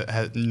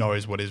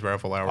knows what Israel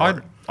Folau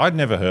wrote. I'd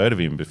never heard of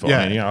him before.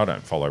 I mean, you know, I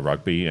don't follow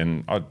rugby,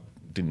 and I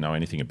didn't know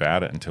anything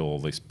about it until all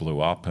this blew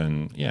up.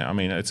 And yeah, I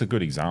mean, it's a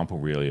good example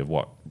really of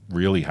what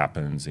really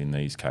happens in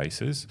these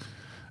cases.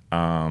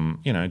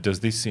 You know, does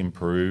this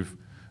improve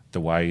the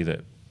way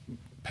that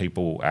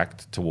people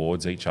act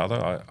towards each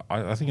other?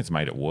 I think it's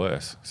made it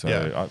worse.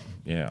 So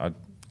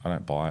I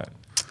don't buy it.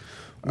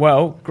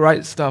 Well,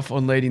 great stuff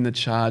on leading the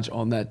charge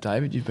on that,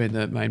 David. You've been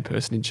the main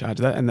person in charge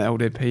of that, and the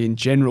LDP in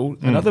general.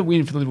 Another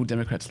win for the Liberal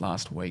Democrats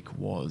last week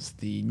was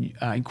the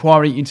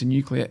inquiry into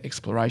nuclear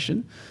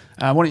exploration.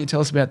 Why don't you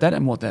tell us about that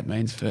and what that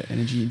means for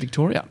energy in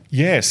Victoria?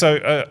 Yeah,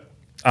 so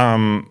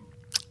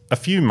a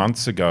few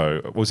months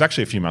ago, it was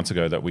actually a few months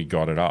ago that we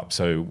got it up.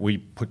 So we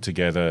put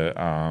together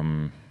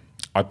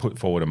I put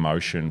forward a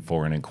motion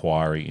for an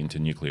inquiry into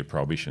nuclear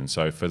prohibition.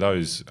 So for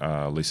those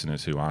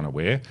listeners who aren't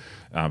aware,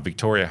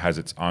 Victoria has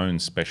its own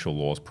special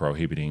laws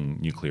prohibiting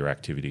nuclear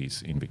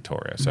activities in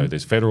Victoria. So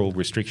there's federal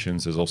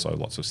restrictions, there's also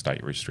lots of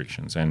state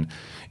restrictions. And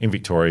in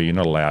Victoria, you're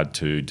not allowed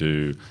to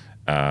do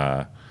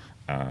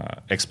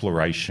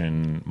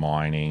exploration,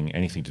 mining,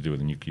 anything to do with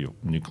the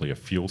nuclear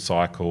fuel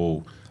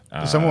cycle.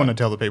 Does someone want to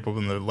tell the people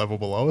in the level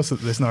below us that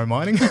there's no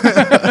mining?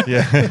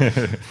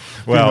 Yeah.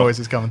 Well, noise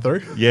is coming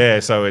through. Yeah,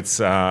 so it's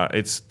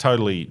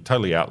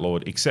totally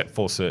outlawed, except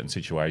for certain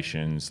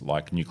situations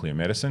like nuclear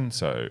medicine.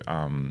 So,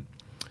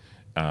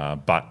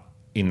 but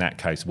in that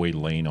case, we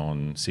lean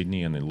on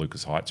Sydney and the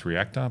Lucas Heights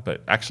reactor.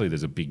 But actually,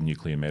 there's a big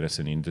nuclear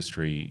medicine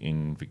industry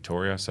in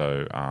Victoria.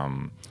 So,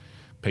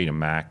 Peter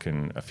Mack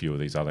and a few of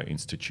these other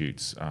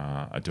institutes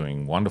are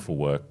doing wonderful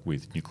work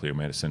with nuclear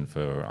medicine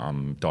for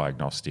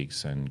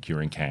diagnostics and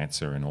curing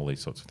cancer and all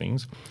these sorts of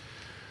things.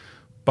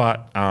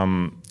 But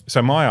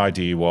so my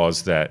idea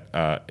was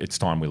that it's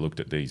time we looked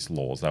at these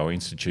laws. They were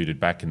instituted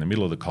back in the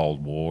middle of the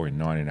Cold War in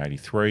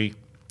 1983.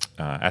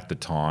 At the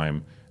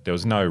time, there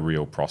was no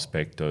real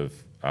prospect of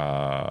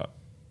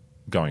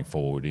going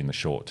forward in the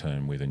short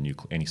term with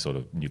any sort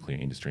of nuclear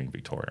industry in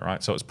Victoria,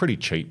 right? So it was pretty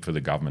cheap for the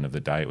government of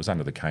the day. It was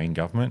under the Kane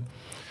government.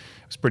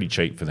 It was pretty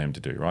cheap for them to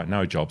do, right?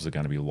 No jobs are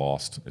going to be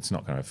lost. It's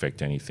not going to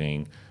affect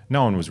anything.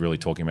 No one was really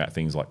talking about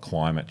things like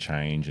climate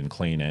change and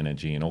clean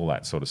energy and all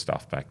that sort of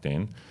stuff back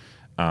then.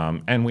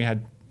 And we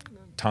had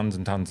tons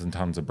and tons and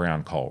tons of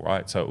brown coal,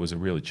 right? So it was a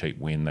really cheap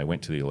win. They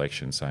went to the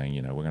election saying,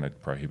 we're going to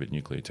prohibit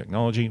nuclear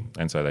technology.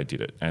 And so they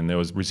did it. And there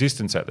was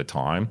resistance at the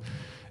time.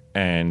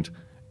 And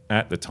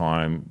at the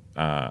time,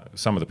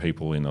 some of the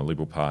people in the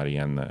Liberal Party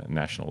and the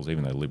Nationals,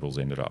 even though Liberals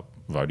ended up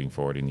voting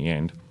for it in the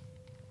end,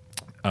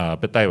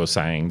 but they were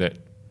saying that,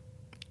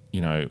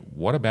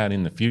 what about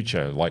in the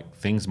future? Like,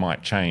 things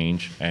might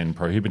change and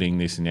prohibiting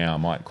this now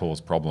might cause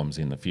problems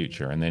in the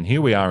future. And then here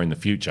we are in the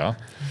future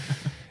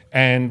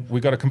and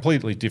we've got a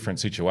completely different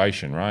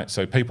situation, right?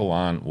 So people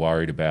aren't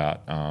worried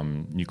about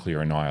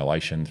nuclear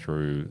annihilation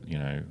through,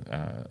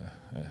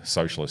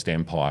 socialist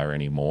empire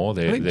anymore.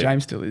 I think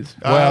James still is.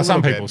 Well,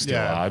 some people still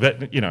are,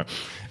 but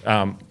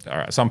all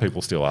right, some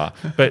people still are.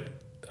 But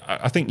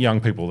I think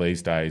young people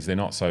these days, they're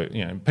not so.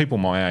 People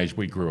my age,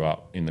 we grew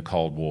up in the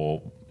Cold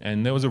War,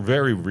 and there was a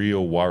very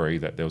real worry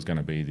that there was going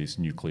to be this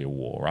nuclear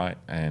war, right?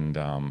 And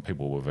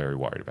people were very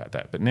worried about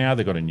that. But now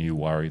they've got a new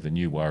worry. The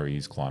new worry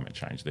is climate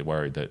change. They're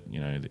worried that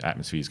the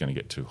atmosphere is going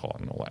to get too hot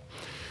and all that.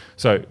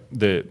 So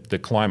the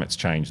climate's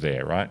changed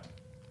there, right?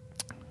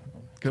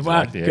 Good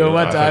one, David.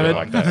 Like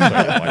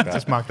that.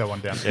 Just mark that one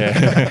down.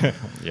 Yeah.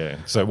 Yeah.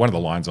 So one of the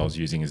lines I was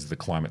using is the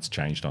climate's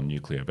changed on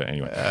nuclear. But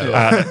anyway.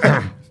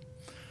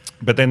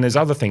 But then there's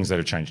other things that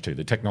have changed too.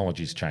 The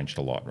technology's changed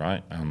a lot,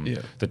 right?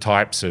 The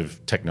types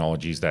of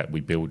technologies that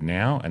we build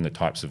now and the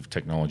types of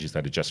technologies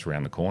that are just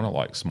around the corner,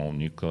 like small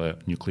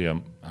nuclear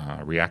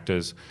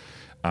reactors,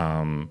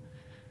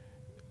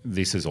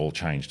 this has all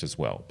changed as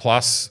well.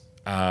 Plus,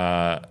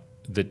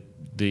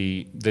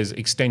 there's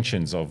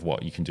extensions of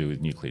what you can do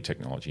with nuclear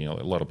technology. A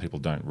lot of people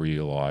don't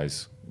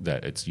realise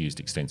that it's used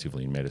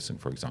extensively in medicine,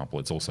 for example.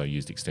 It's also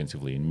used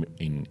extensively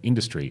in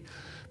industry,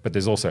 but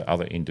there's also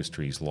other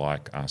industries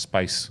like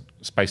space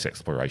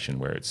exploration,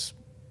 where it's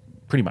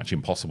pretty much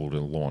impossible to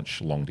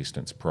launch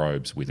long-distance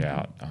probes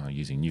without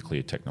using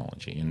nuclear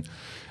technology.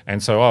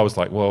 And so I was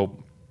like, well,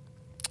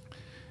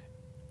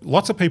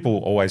 lots of people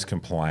always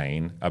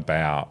complain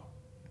about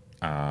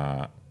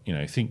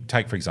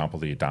take, for example,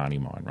 the Adani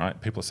mine, right?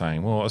 People are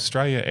saying, well,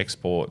 Australia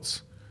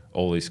exports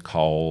all this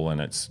coal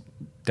and it's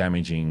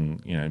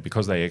damaging,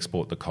 because they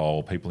export the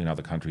coal, people in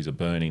other countries are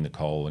burning the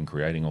coal and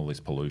creating all this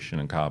pollution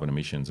and carbon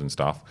emissions and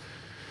stuff.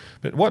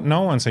 But what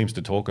no one seems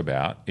to talk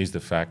about is the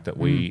fact that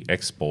we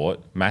export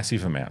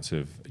massive amounts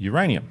of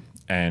uranium.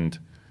 And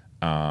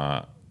in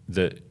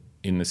the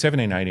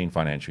 17-18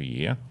 financial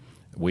year,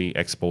 we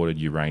exported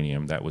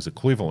uranium that was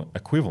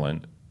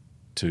equivalent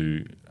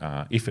to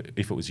if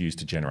it was used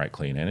to generate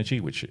clean energy,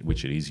 which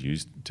it is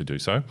used to do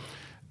so,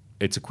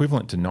 it's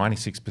equivalent to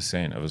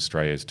 96% of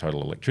Australia's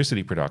total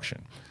electricity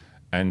production.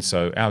 And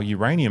so our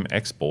uranium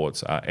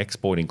exports are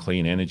exporting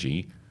clean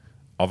energy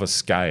of a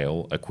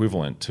scale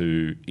equivalent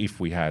to if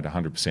we had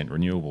 100%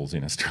 renewables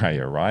in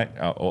Australia, right?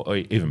 Or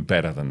even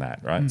better than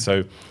that, right?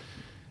 So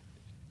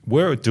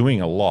we're doing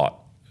a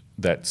lot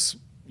that's,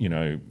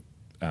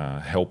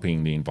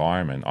 helping the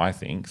environment, I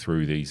think,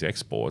 through these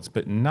exports,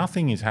 but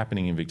nothing is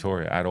happening in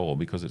Victoria at all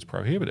because it's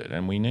prohibited.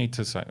 And we need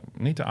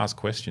to ask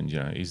questions.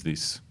 Is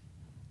this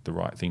the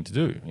right thing to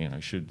do?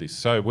 Should this?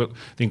 So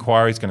the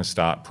inquiry is going to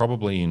start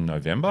probably in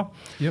November,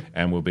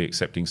 and we'll be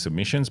accepting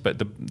submissions. But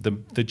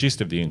the gist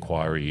of the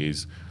inquiry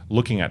is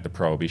looking at the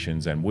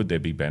prohibitions and would there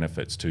be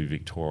benefits to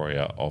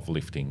Victoria of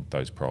lifting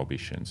those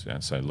prohibitions.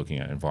 So looking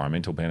at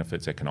environmental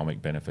benefits, economic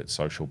benefits,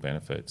 social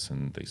benefits,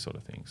 and these sort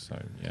of things.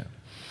 So yeah.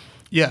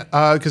 Yeah,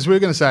 because we were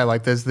going to say,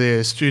 there's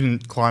the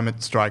student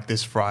climate strike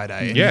this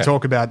Friday, and you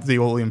talk about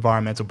all the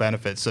environmental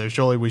benefits. So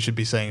surely we should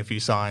be seeing a few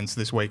signs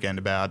this weekend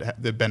about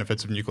the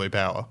benefits of nuclear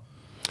power.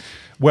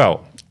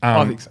 Well,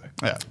 I think so.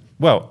 Yeah.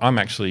 Well, I'm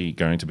actually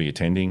going to be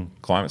attending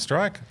Climate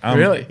Strike.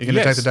 Really? You're going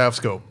to take the day off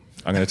school.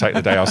 I'm going to take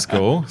the day off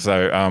school.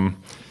 So,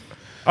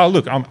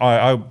 look,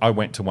 I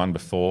went to one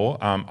before.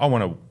 I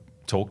want to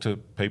talk to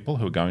people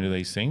who are going to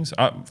these things.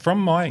 From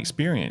my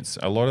experience,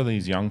 a lot of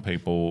these young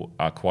people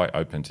are quite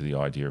open to the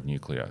idea of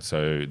nuclear.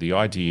 So the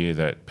idea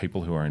that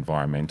people who are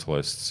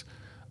environmentalists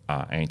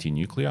are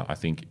anti-nuclear, I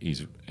think,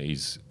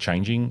 is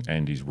changing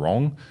and is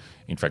wrong.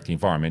 In fact, the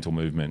environmental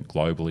movement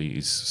globally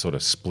is sort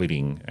of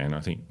splitting, and I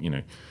think,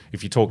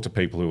 if you talk to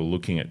people who are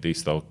looking at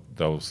this,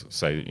 they'll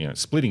say,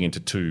 splitting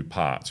into two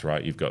parts,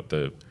 right? You've got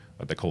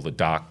what they call the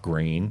dark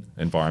green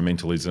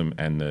environmentalism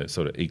and the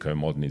sort of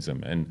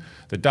eco-modernism. And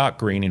the dark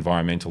green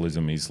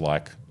environmentalism is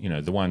like,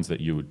 the ones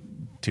that you would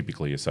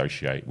typically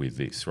associate with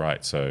this,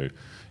 right? So,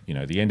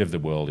 the end of the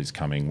world is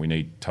coming. We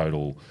need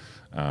total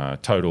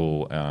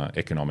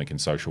economic and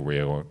social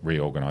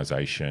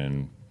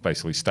reorganisation,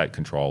 basically state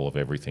control of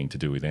everything to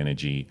do with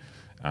energy,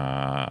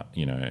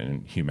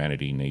 and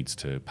humanity needs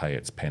to pay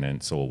its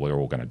penance or we're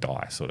all going to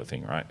die, sort of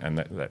thing, right? And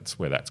that's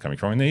where that's coming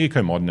from. And the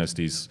eco-modernist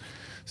is,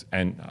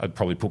 and I'd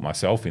probably put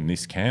myself in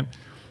this camp,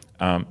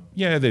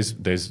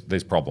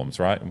 there's problems,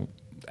 right?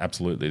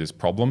 Absolutely, there's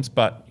problems,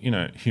 but,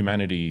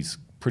 humanity's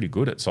pretty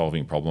good at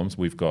solving problems.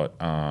 We've got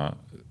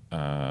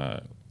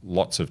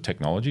lots of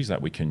technologies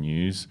that we can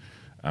use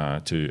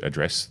to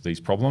address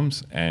these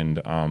problems,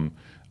 and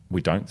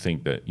we don't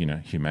think that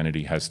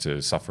humanity has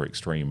to suffer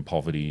extreme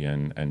poverty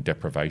and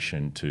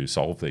deprivation to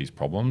solve these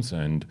problems,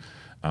 and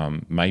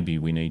maybe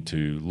we need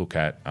to look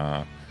at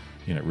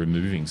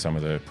removing some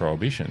of the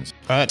prohibitions.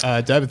 All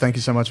right, David, thank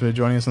you so much for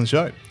joining us on the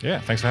show. Yeah,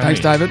 thanks for having me.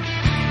 Thanks, David.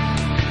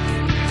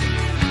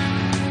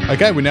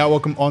 Okay, we now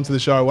welcome onto the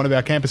show one of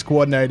our campus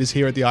coordinators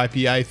here at the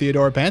IPA,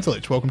 Theodora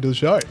Pantelich. Welcome to the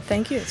show.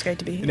 Thank you. It's great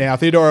to be here. Now,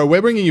 Theodora,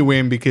 we're bringing you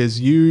in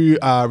because you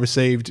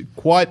received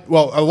a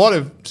lot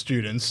of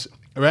students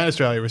around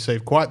Australia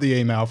received quite the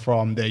email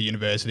from their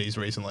universities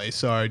recently.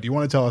 So do you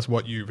want to tell us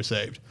what you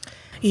received?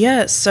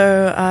 Yeah,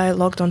 so I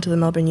logged onto the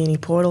Melbourne Uni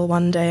portal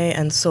one day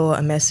and saw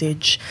a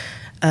message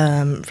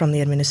from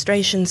the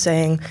administration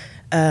saying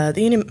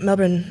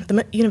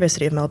the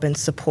University of Melbourne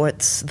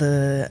supports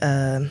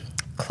the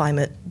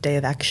Climate Day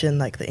of Action,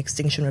 like the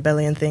Extinction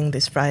Rebellion thing,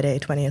 this Friday,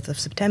 20th of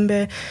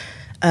September.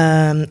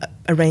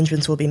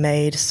 Arrangements will be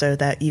made so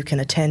that you can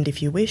attend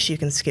if you wish. You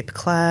can skip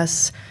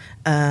class.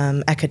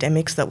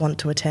 Academics that want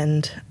to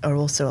attend are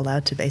also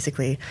allowed to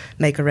basically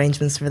make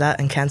arrangements for that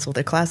and cancel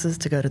their classes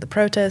to go to the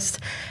protest.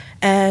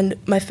 And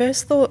my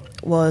first thought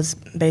was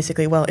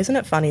basically, well, isn't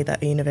it funny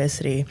that a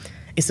university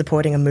is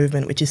supporting a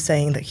movement which is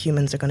saying that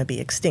humans are going to be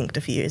extinct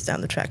a few years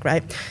down the track,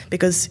 right?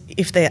 Because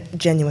if they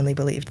genuinely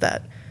believed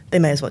that, they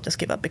may as well just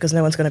give up because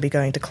no one's going to be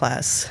going to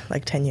class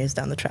like 10 years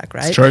down the track,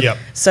 right? It's true. Yep.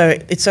 So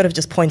it sort of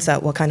just points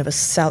out what kind of a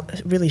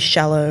really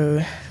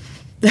shallow...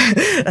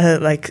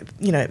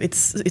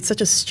 it's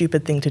such a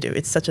stupid thing to do.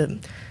 It's such a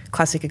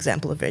classic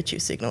example of virtue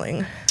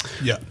signalling.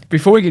 Yeah.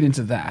 Before we get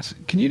into that,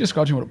 can you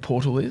describe to me what a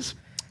portal is?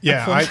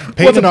 Yeah,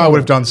 Pete and I would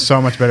have done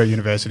so much better at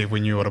university if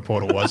we knew what a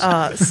portal was.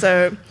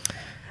 So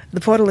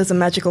the portal is a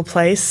magical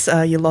place.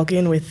 You log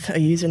in with a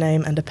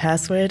username and a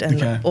password,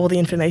 and all the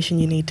information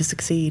you need to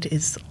succeed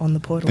is on the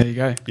portal. There you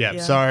go.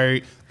 Yeah. So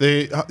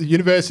the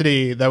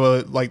university, they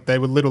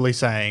were literally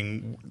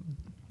saying,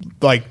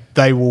 like,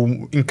 they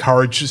will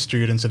encourage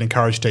students and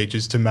encourage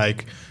teachers to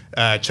make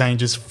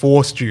changes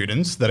for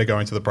students that are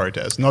going to the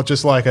protest. Not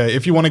just like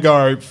if you want to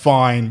go,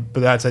 fine,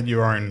 but that's at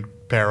your own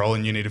peril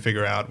and you need to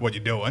figure out what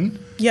you're doing.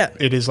 Yeah.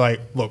 It is like,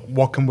 look,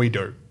 what can we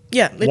do?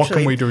 Yeah, literally. What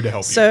can we do to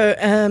help you? So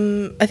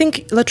I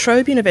think La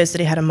Trobe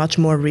University had a much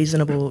more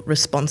reasonable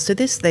response to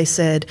this. They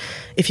said,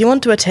 if you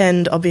want to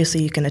attend,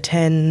 obviously you can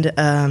attend,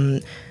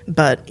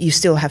 but you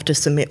still have to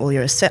submit all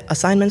your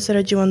assignments that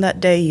are due on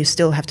that day. You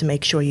still have to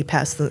make sure you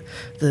pass the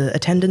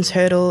attendance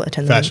hurdle.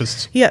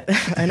 Fascists. Yeah,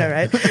 I know,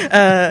 right?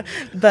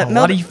 But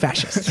bloody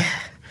fascists.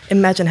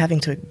 Imagine having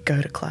to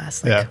go to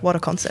class. What a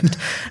concept.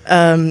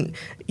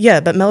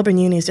 But Melbourne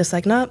Uni is just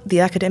like, no, the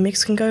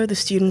academics can go, the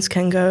students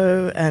can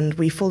go, and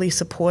we fully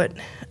support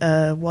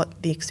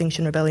what the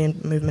Extinction Rebellion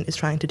movement is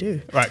trying to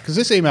do. Right, because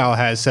this email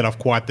has set off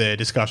quite the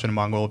discussion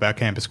among all of our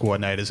campus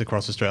coordinators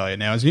across Australia.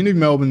 Now, is the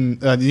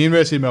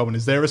University of Melbourne,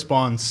 is their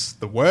response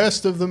the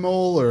worst of them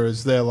all, or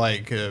is there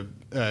like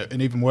an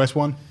even worse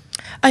one?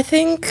 I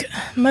think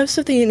most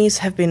of the unis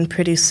have been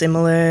pretty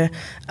similar.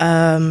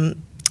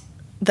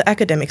 The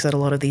academics at a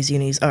lot of these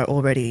unis are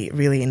already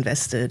really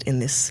invested in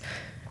this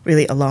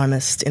really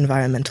alarmist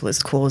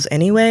environmentalist cause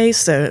anyway.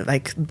 So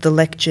like the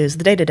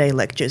day-to-day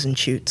lectures and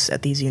shoots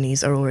at these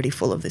unis are already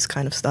full of this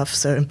kind of stuff.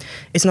 So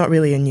it's not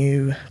really a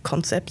new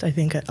concept, I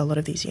think, at a lot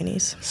of these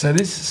unis. So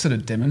this sort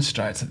of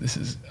demonstrates that this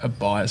is a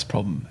bias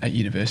problem at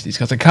universities,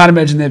 because I can't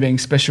imagine there being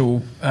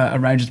special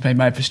arrangements being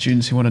made for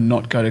students who want to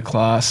not go to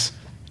class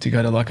to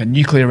go to like a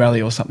nuclear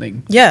rally or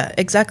something. Yeah,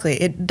 exactly.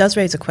 It does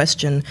raise a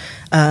question.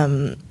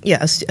 A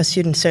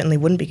student certainly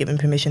wouldn't be given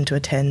permission to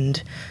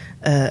attend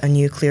a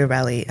nuclear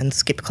rally and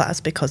skip class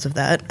because of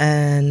that.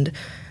 And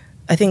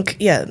I think,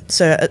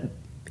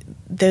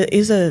 there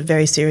is a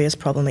very serious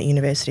problem at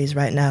universities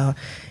right now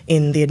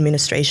in the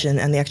administration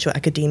and the actual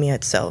academia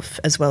itself,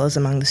 as well as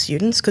among the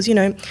students. Because,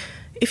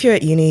 if you're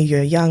at uni,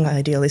 you're young,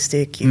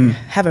 idealistic, you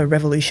have a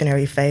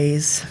revolutionary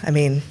phase. I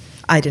mean,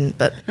 I didn't,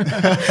 but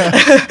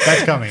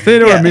That's coming.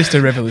 Theodora missed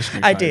a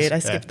revolutionary I phase. did. I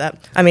skipped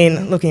that. I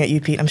mean, looking at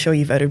you, Pete, I'm sure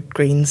you voted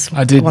Greens.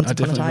 I did. Once I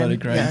upon a definitely time. voted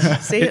Greens. Yeah.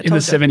 See, I in the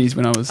told you. 70s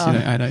when I was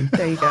 18.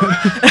 There you go.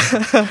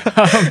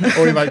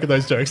 Or you're making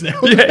those jokes now.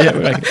 Yeah,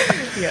 we're making-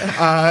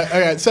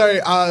 Okay, so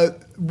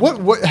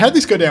what? How did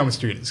this go down with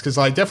students? Because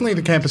definitely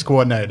the campus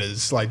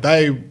coordinators,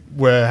 they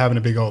were having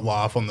a big old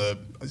laugh on the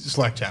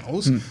Slack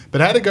channels. But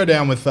how did it go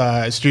down with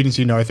students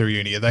through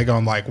uni? Are they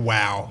going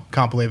wow,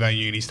 can't believe our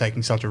uni's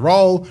taking such a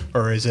role?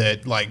 Or is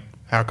it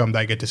how come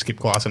they get to skip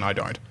class and I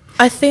don't?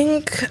 I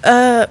think,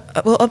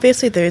 well,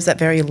 obviously there is that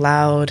very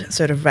loud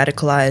sort of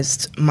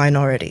radicalized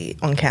minority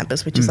on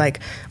campus, which is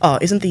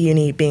isn't the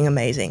uni being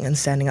amazing and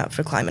standing up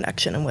for climate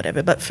action and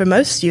whatever? But for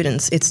most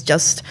students, it's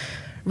just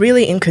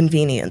really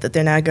inconvenient that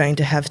they're now going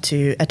to have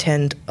to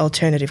attend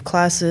alternative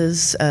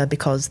classes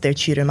because their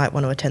tutor might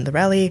want to attend the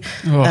rally.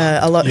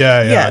 A lot.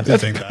 Yeah, I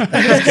did think that.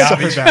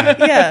 That's so bad.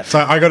 Yeah. So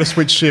I got to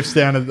switch shifts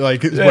down to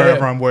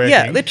wherever I'm working.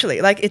 Yeah, literally.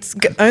 It's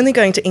only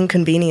going to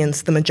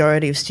inconvenience the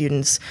majority of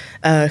students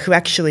who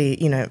actually,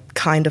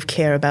 kind of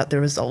care about the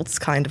results,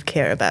 kind of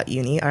care about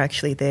uni, are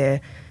actually there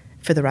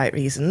for the right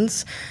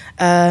reasons.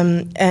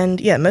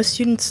 Most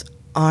students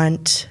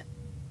aren't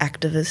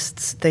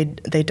activists. They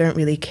don't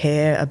really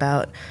care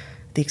about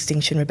the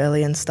Extinction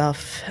Rebellion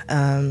stuff,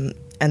 and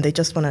they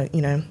just want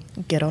to,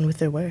 get on with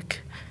their work.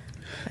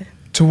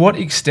 To what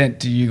extent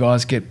do you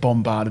guys get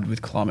bombarded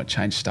with climate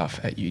change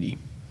stuff at uni?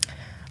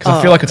 Because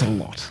I feel like it's a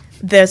lot.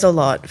 There's a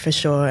lot, for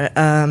sure.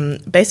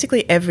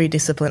 Basically every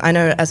discipline. I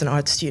know as an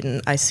art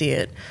student, I see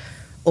it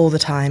all the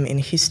time in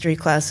history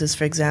classes.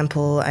 For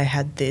example, I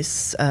had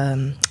this,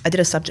 I did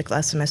a subject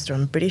last semester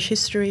on British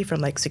history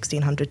from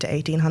 1600 to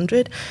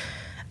 1800.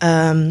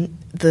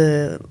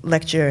 The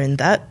lecturer in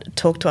that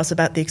talked to us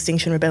about the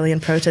Extinction Rebellion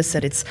protest,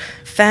 said it's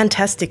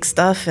fantastic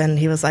stuff, and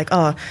he was like,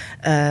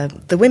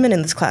 the women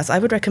in this class, I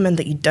would recommend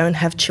that you don't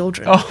have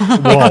children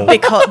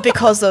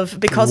because of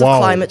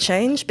climate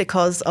change,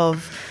 because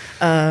of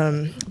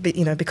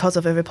because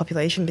of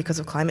overpopulation, because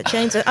of climate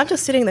change. And I'm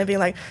just sitting there being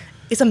like,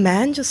 is a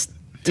man just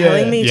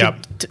telling me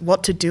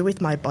what to do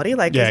with my body?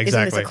 Isn't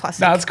this a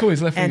classic? No, it's cool.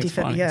 He's left it. It's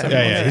fine.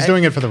 Yeah. He's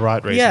doing it for the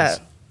right reasons. Yeah.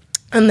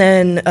 And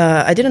then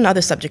I did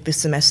another subject this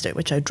semester,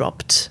 which I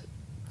dropped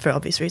for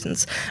obvious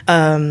reasons.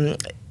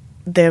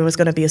 There was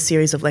going to be a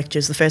series of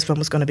lectures. The first one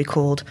was going to be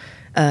called,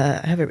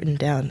 I have it written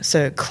down,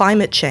 so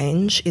Climate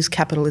Change, Is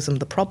Capitalism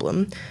the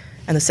Problem?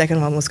 And the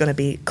second one was going to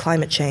be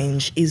Climate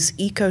Change, Is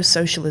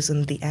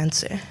Eco-Socialism the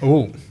Answer?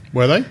 Oh,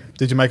 were they?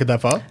 Did you make it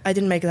that far? I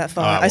didn't make it that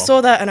far. I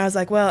saw that and I was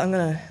like, well, I'm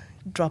going to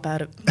drop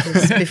out of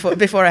this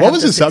before I What have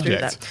was to the sit through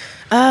subject?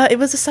 that. It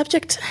was a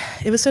subject,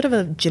 it was sort of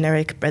a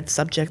generic breadth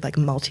subject,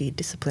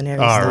 multidisciplinary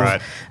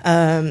stuff.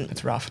 Right.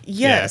 It's rough.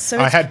 Yeah. So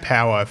I had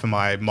power for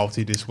my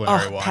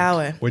multidisciplinary one.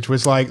 Power. Which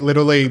was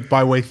literally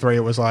by week 3, it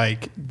was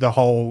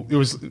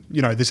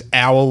this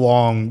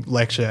hour-long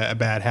lecture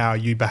about how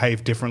you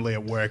behave differently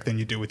at work than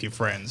you do with your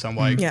friends. I'm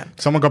like,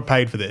 someone got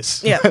paid for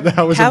this. Yeah.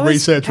 That was a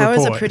research report.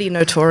 Power's a pretty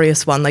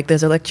notorious one.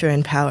 There's a lecturer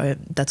in Power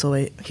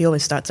he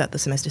always starts out the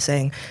semester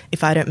saying,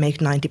 if I don't make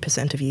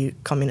 90% of you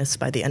communists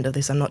by the end of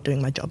this, I'm not doing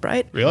my job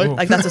right. Really?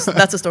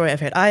 That's a story I've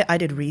heard. I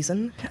did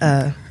Reason,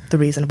 the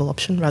reasonable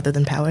option rather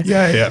than Power.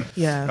 Yeah.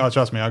 Yeah. Oh,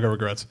 trust me, I got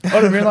regrets. I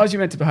didn't realise you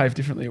meant to behave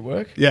differently at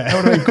work. Yeah.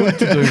 That would have been good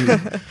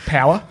to do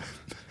power.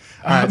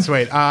 All right,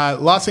 sweet.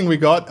 Last thing we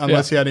got,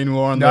 unless you had any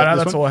more on No,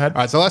 this that's one. all I had.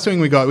 All right, so last thing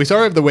we got, we saw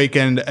over the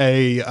weekend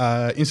a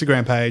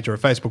Instagram page or a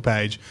Facebook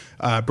page,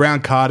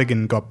 Brown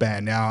Cardigan got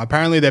banned. Now,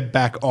 apparently they're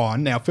back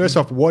on. Now, first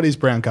off, what is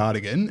Brown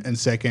Cardigan? And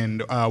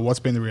second, what's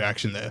been the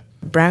reaction there?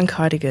 Brown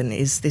Cardigan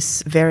is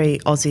this very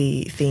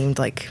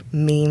Aussie-themed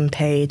meme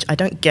page. I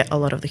don't get a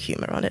lot of the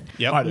humour on it.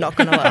 Yep. I'm not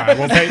gonna lie. All right,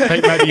 well, Pete,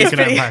 maybe you can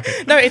unpack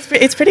it. No,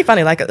 it's pretty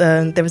funny.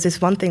 There was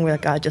this one thing where a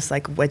guy just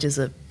wedges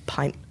a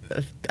pint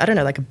of, I don't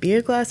know, a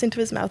beer glass into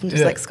his mouth and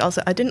just skulls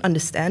it. I didn't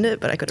understand it,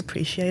 but I could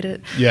appreciate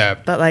it. Yeah.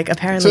 But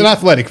apparently, it's an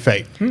athletic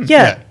feat.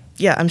 Yeah,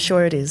 I'm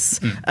sure it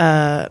is.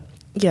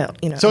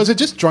 So is it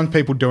just drunk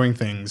people doing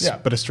things,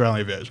 but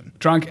Australian version?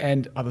 Drunk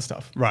and other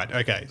stuff. Right.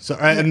 Okay. So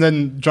and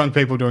then drunk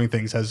people doing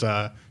things has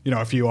a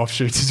few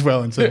offshoots as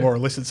well into more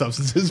illicit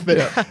substances.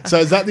 But so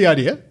is that the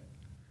idea?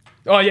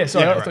 Oh, yeah,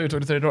 sorry. Yeah, I thought you were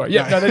talking to Theodora.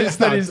 Yeah, no,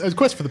 that is a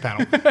quest for the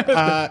panel.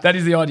 that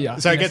is the idea.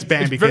 So it gets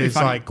banned because it's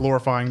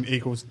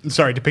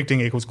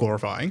depicting equals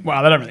glorifying.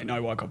 Well, they don't really know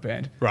why it got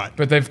banned. Right.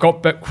 But they've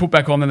got put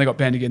back on, then they got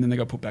banned again, then they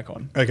got put back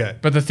on. Okay.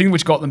 But the thing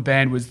which got them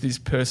banned was this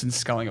person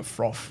sculling a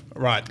froth.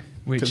 Right.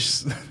 Which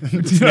it's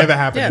never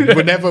happened. It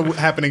would never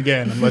happen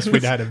again unless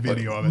we'd had a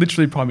video of it.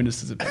 Literally prime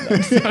ministers have done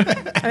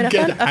that.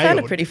 I found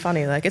it pretty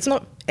funny. It's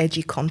not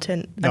edgy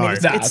content. No.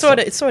 It's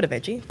sort of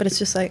edgy, but it's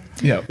just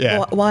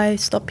Yeah. why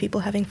stop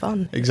people having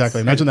fun?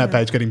 Exactly. Imagine that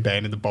page getting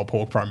banned in the Bob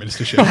Hawke prime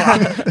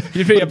ministership.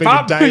 You'd be a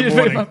bum.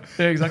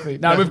 Yeah, exactly.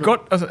 Now we've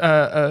got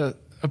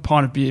a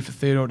pint of beer for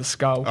Theodora to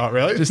scull. Oh,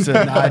 really? Just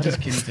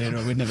kidding,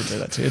 Theodora. We'd never do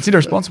that to you. It's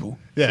irresponsible.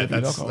 Yeah,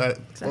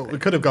 well, we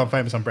could have gone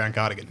famous on Brown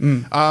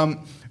Cardigan.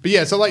 But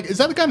yeah, so like, is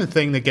that the kind of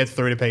thing that gets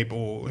through to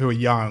people who are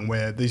young,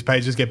 where these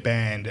pages get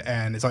banned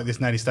and it's like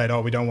this natty state,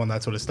 we don't want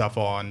that sort of stuff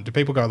on? Do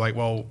people go like,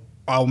 well,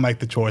 I'll make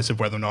the choice of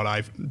whether or not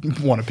I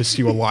want to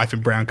pursue a life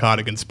in Brown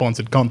Cardigan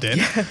sponsored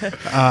content.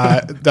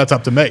 That's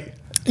up to me.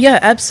 Yeah,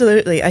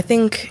 absolutely. I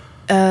think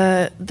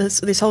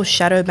this whole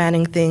shadow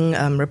banning thing,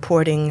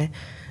 reporting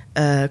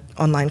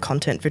online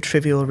content for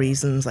trivial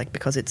reasons, like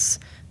because it's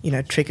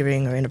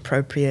triggering or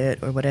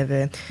inappropriate or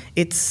whatever,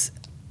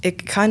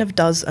 it kind of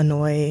does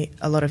annoy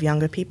a lot of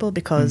younger people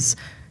because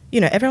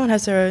everyone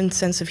has their own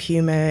sense of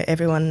humor.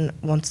 Everyone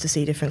wants to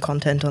see different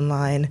content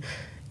online.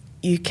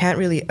 You can't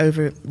really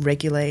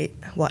over-regulate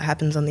what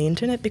happens on the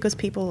internet because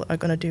people are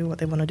going to do what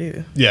they want to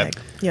do. Yeah.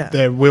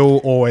 There will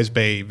always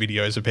be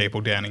videos of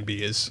people downing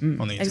beers on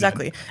the internet.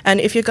 Exactly.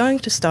 And if you're going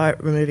to start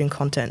removing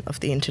content off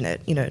the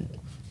internet,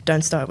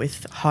 don't start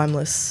with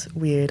harmless,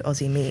 weird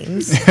Aussie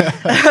memes.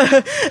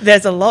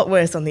 There's a lot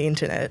worse on the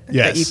internet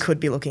that you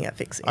could be looking at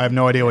fixing. I have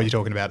no idea what you're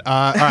talking about.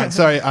 All right,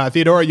 so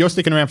Theodora, you're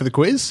sticking around for the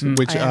quiz,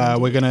 which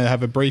we're going to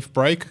have a brief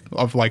break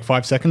of like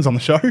 5 seconds on the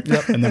show,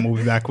 and then we'll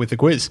be back with the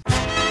quiz.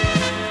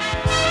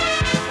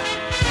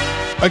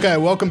 Okay,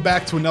 welcome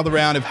back to another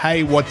round of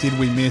Hey, What Did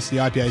We Miss? The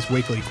IPA's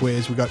weekly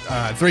quiz. We've got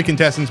 3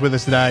 contestants with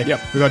us today. Yep.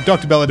 We've got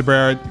Dr. Bella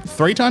Debrera,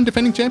 3-time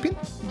defending champion?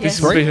 Yes.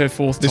 This will be her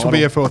 4th This will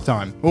be her 4th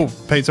time. Oh,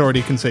 Pete's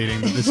already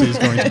conceding that this is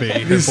going to be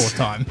her 4th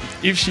time.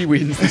 If she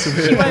wins, this will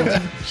be her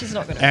 4th. She's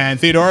not going to. And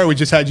Theodora, we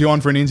just had you on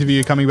for an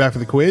interview coming back for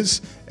the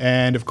quiz.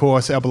 And, of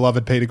course, our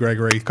beloved Peter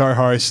Gregory,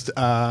 co-host,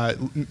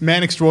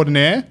 man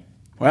extraordinaire.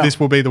 Wow. This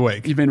will be the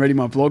week. You've been reading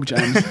my blog,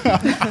 James.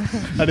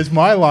 That is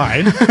my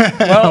line.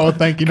 Well,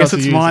 thank you. I guess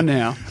it's mine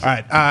now. All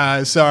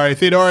right. So,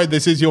 Theodora,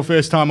 this is your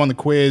first time on the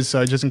quiz.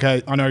 So, just in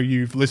case, I know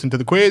you've listened to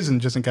the quiz, and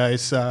just in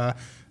case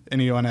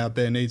anyone out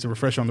there needs a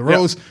refresher on the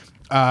rules.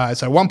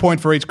 So 1 point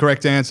for each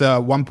correct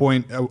answer, 1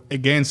 point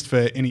against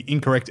for any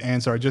incorrect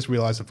answer. I just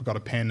realised I forgot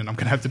a pen, and I'm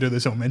going to have to do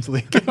this all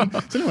mentally again.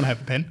 Does anyone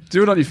have a pen?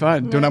 Do it on your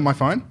phone. Do it on my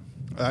phone?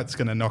 That's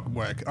going to not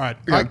work. All right.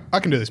 Okay. I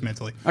can do this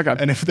mentally. Okay.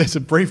 And if there's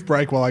a brief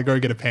break while I go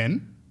get a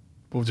pen,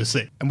 we'll just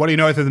see. And what do you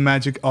know, through the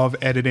magic of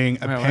editing,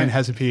 a pen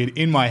has appeared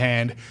in my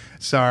hand.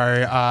 So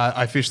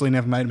I officially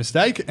never made a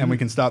mistake, and we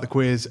can start the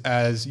quiz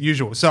as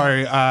usual.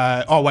 So,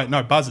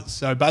 buzzers.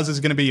 So buzzers is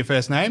going to be your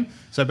first name.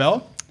 So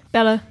Bella.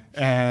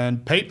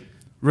 And Pete.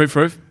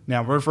 Roof.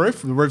 Now, the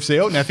roof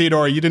seal. Now,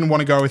 Theodora, you didn't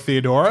want to go with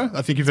Theodora.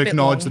 I think you've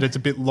acknowledged that it's a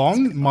bit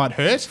long. It might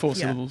hurt. 4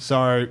 syllables. So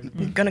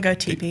I'm going to go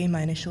TP,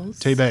 my initials.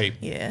 TB.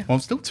 Yeah. Well,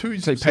 still 2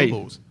 TP.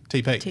 syllables.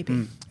 TP.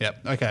 TP.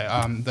 Yep. Okay.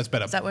 That's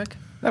better. Does that work?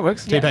 That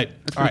works. TP.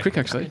 That's pretty quick,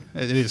 actually.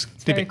 It is.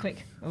 Very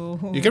quick.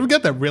 Ooh. You can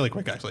get that really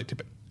quick, actually. Tip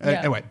it. Yeah.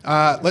 Anyway,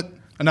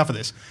 enough of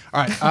this.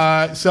 All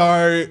right.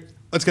 So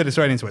let's get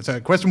straight into it. So,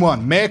 question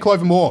 1: Mayor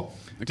Clover Moore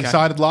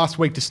decided last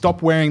week to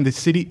stop wearing the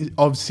City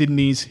of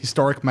Sydney's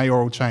historic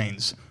mayoral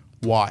chains.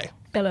 Why?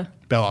 Bella.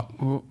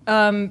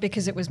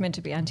 Because it was meant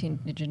to be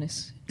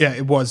anti-Indigenous. Yeah,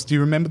 it was. Do you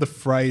remember the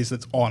phrase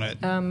that's on it?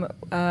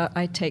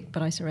 I take,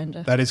 but I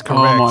surrender. That is correct.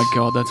 Oh my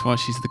God, that's why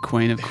she's the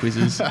queen of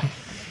quizzes.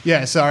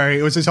 Yeah, sorry.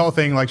 It was this whole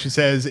thing, like she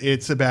says,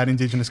 it's about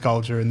Indigenous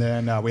culture. And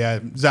then we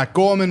had Zach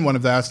Gorman, one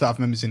of our staff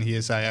members in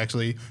here, say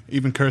actually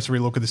even cursory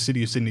look at the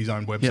City of Sydney's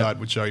own website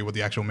would show you what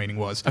the actual meaning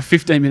was. A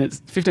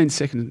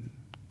 15-second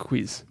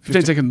quiz.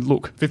 15-second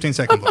look.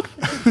 15-second look.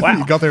 Wow.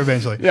 You got there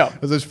eventually. Yeah.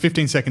 It was a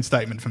 15-second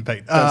statement from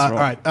Pete. That's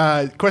right.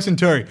 All right. Question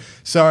 2.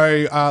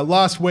 So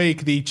last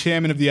week, the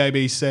chairman of the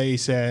ABC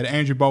said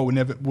Andrew Bolt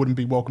wouldn't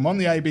be welcome on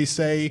the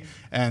ABC,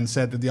 and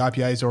said that the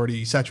IPA has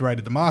already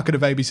saturated the market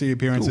of ABC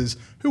appearances.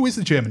 Cool. Who is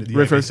the chairman of the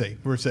ABC?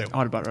 Roof Seal.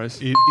 Ida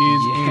Buttrose. It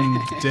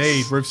is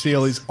indeed. Roof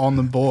Seal is on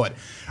the board.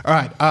 All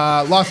right.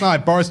 Last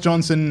night, Boris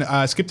Johnson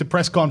skipped a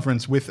press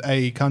conference with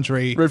a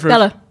country.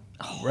 Bella.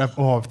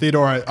 Oh,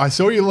 Theodora, I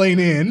saw you lean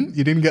in.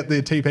 You didn't get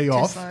the TP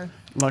off.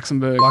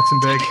 Luxembourg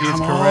Is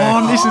correct.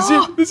 On,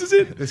 this is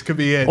it. This could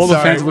be it. All the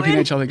fans looking at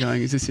each other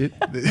going, is this it?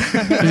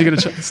 Is he going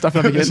to stuff it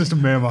up again? It's just a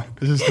murmur.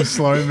 It's just a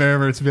slow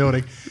murmur it's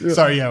building. Yeah.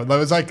 So, yeah, it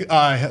was like,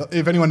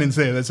 if anyone didn't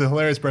see it, there's a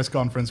hilarious press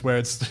conference where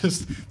it's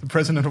just the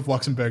president of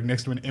Luxembourg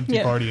next to an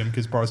empty podium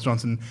because Boris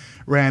Johnson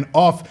ran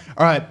off.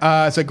 All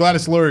right, so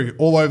Gladys Liu,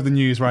 all over the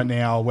news right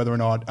now, whether or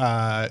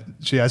not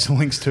she has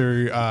links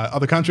to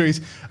other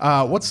countries.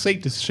 What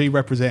seat does she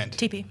represent?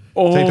 TP.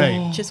 Oh.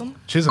 TP. Chisholm.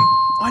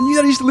 I knew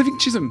that. I used to live in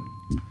Chisholm.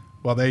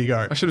 Well, there you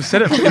go. I should have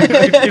said it.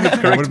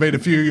 There would have been a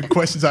few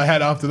questions I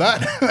had after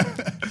that.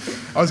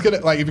 I was going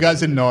to, if you guys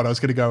didn't know it, I was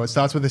going to go, it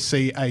starts with a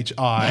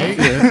C-H-I.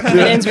 It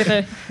ends with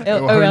a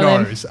O-L-M. Who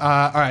knows?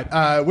 All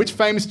right. Which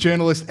famous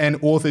journalist and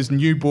author's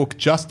new book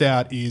just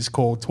out is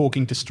called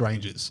Talking to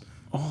Strangers?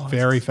 Oh,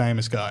 very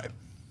famous guy.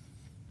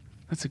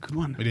 That's a good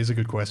one. It is a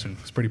good question.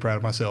 I was pretty proud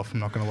of myself, I'm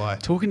not going to lie.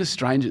 Talking to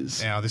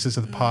strangers. Now, this is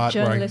the part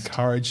where I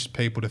encourage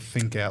people to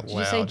think out loud. Did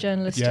you say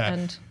journalist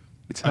and...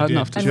 It's hard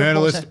enough to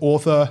journalist,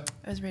 author.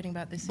 I was reading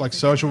about this. Like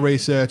social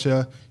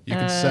researcher. You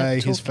could say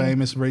his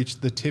famous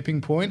reached the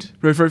tipping point.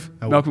 Roof.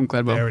 Malcolm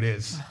Gladwell. There it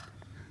is.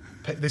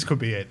 This could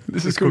be it.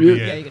 This could be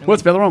it. gonna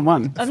What's Bella on?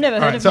 1? I've never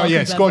All heard right, of so Malcolm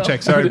yeah, score Gladwell.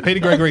 check. So Peter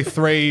Gregory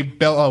 3,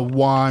 Bella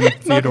 1,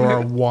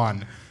 Theodora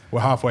 1. We're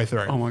halfway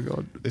through. Oh my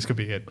God. This could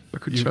be it. I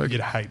could You- choke.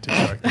 You'd hate to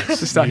choke this.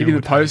 Just start You hitting the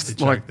would hate post, to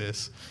choke like-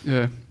 this.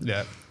 Yeah.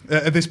 Yeah.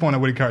 At this point, I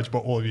would encourage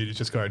all of you to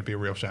just go. It'd be a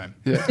real shame.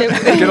 Yeah.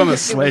 Get on the It would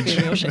sledge. be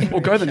a real shame.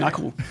 Or go the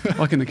knuckle,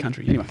 like in the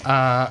country. Anyway.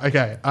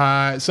 Okay.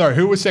 So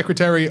who was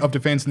Secretary of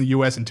Defense in the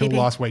US until TP.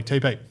 last week?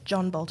 TP.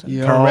 John Bolton.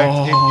 Yeah. Correct.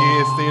 Oh.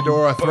 It is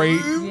Theodora.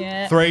 3,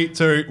 Yeah. 3,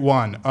 2,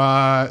 1.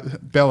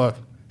 Bella.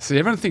 See,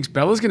 everyone thinks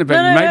Bella's going to beat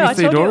No, you. Maybe I told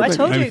you. Theodora. I but-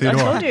 told Maybe you. I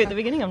Theodora. told you at the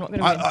beginning. I'm not going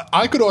to win.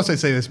 I could also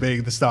see this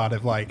being the start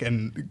of like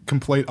an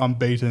complete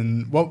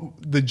unbeaten. What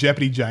the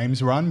Jeopardy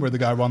James run, where the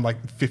guy won like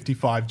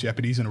 55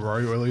 Jeopardies in a row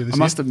earlier this I year.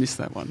 must have missed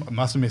that one. I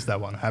must have missed that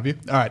one. Have you?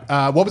 All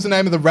right. What was the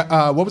name of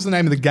the What was the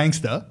name of the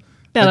gangster?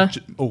 Bella.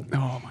 Oh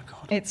my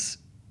God. It's.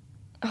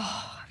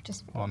 Oh, I've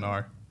just. Oh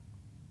no,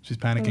 she's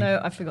panicking.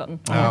 No, I've forgotten.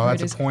 Oh, I know who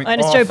that's it a is. point And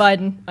it's off. Joe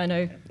Biden. I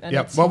know. And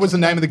Yep. it's- What was the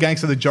name of the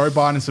gangster that Joe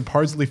Biden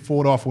supposedly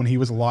fought off when he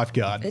was a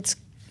lifeguard? It's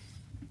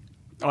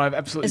I have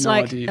absolutely it's no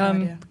like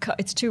idea.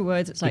 it's 2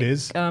 words. It's like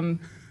is?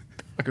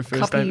 Like a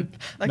first cuppy name.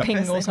 Like ping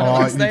first or name. something.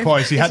 Oh, It's you're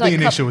close. You had It's the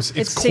like initials.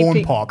 It's CP.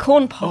 Corn Pop.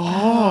 Corn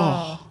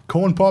Pop.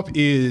 Corn Pop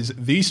is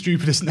the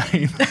stupidest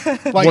name.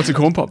 Like, What's a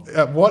corn pop?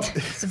 What?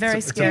 It's a very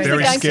It's a scary.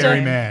 very Gangster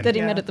scary man. that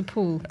he Yeah. met at the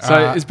pool.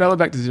 So is Bella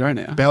back to 0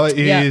 now? Bella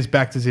is Yeah.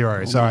 back to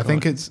 0. so my I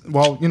think it's,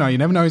 well, you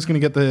never know who's going to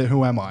get the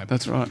Who Am I.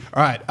 That's right.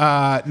 All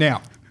right.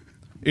 Now,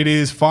 it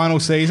is final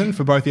season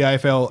for both the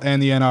AFL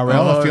and the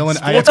NRL. I feel an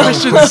sports AFL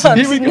questions. question.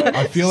 Here we go.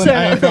 I feel an So-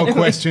 AFL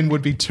question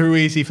would be too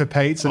easy for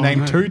Pete. So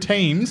name no. 2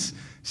 teams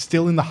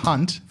still in the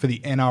hunt for the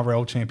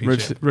NRL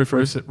championship. Roof.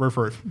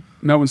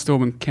 Melbourne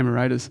Storm and Canberra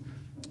Raiders.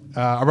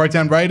 I wrote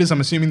down Raiders.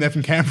 I'm assuming they're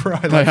from Canberra.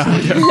 I They are,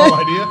 absolutely yeah. have no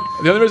idea.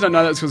 The only reason I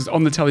know that is because it's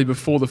on the telly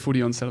before the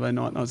footy on Saturday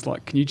night, and I was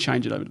like, "Can you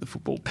change it over to the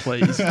football,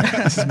 please?"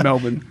 This is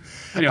Melbourne.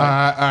 Anyway, All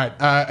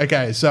right.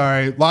 Okay.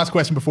 So last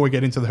question before we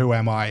get into the Who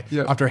Am I.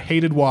 Yep. After a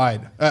heated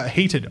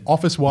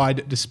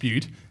office-wide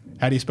dispute,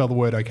 how do you spell the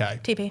word okay?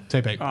 TP.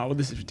 TP. oh well,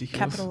 this is ridiculous.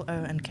 Capital O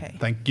and K.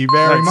 Thank you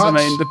very That's- much.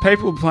 I mean, the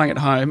people playing at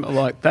home are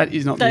like, "That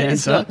is not That the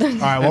is answer." not- All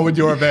right. What would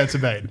your answer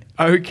be?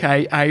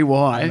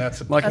 OKAY,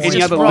 That's like That's any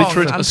just other wrong.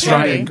 literate I'm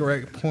Australian. sorry.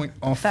 Correct point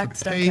off. Facts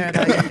for don't Pete. care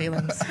about your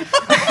feelings.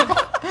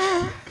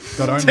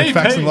 Got own the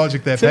facts and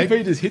logic there, Pete.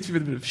 TP just hits me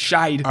with a bit of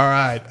shade. All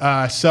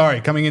right. Sorry,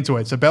 coming into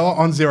it. So Bella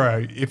on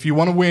 0. If you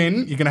want to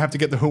win, you're going to have to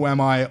get the Who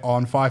Am I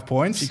on 5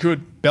 points. You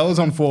could. Bella's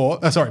on 4.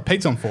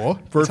 Pete's on 4.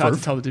 It's hard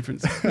to tell the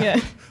difference. Yeah.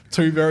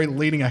 2 very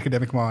leading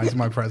academic minds in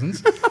my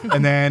presence.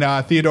 And then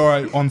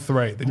Theodora on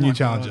 3, the new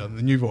challenger,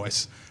 the new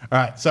voice. All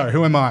right. So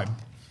who am I?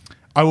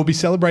 I will be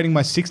celebrating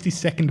my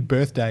 62nd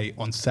birthday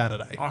on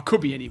Saturday. Oh, it could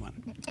be anyone.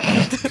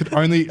 Could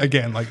only,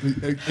 again,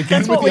 again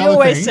That's with what the we other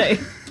always thing,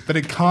 say. but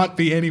it can't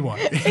be anyone.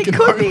 It can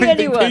could be only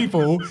anyone.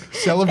 people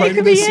celebrating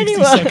could their be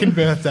anyone. 62nd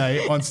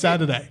birthday on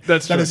Saturday.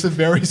 That's That true. is a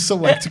very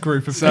select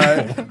group of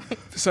people.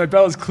 So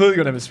Bella's clearly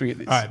got to have a swing at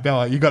this. All right,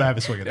 Bella, you got to have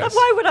a swing at this.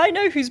 Why would I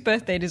know whose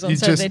birthday it is on You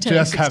Saturday?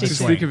 just have a Just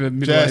swing. think of a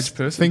middle-aged Just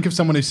person. Think of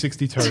someone who's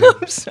 62. And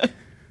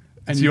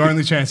It's you your could-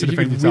 only chance to you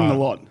defend could your win the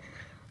title. lot.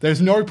 There's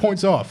no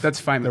points off. That's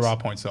famous. There are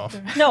points off.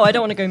 No, I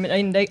don't want to go.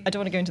 I don't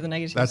want to go into the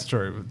negatives. That's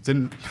true.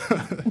 Didn't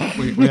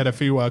we had a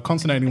few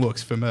consternating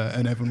looks from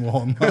an Evan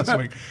Warren last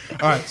week.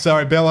 All right,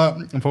 sorry, Bella.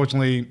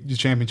 Unfortunately, your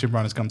championship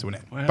run has come to an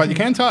end. Wow. But you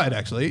can tie it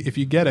actually if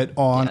you get it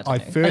on. Yeah, I don't know. I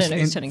first don't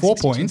know who's turning 4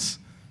 62. points.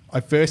 I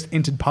first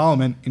entered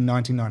Parliament in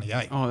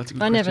 1998. Oh, that's a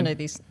good I never question.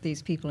 know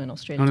these people in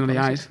Australia.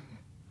 1998.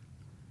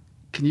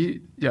 Can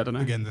you? Yeah, I don't know.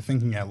 Again, the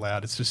thinking out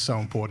loud. It's just so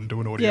important to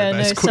an Yeah, no,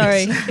 audio-based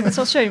sorry. quiz. If it's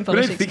Australian What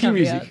about politics, thinking can't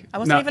be music? out. I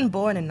wasn't No. even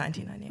born in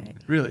 1998.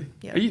 Really?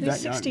 Yeah. Are you Who's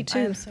that young? 62?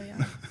 I am so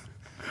young.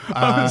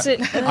 Is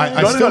it?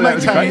 I No, still no,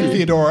 that's maintain, okay.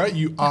 Theodora,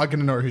 you are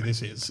going to know who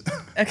this is.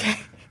 Okay.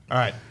 All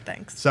right.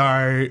 Thanks.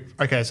 So,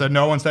 okay, so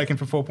no one's taken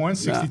for 4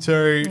 points. No.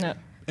 62. No.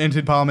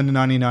 Entered Parliament in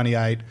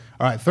 1998.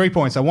 All right, 3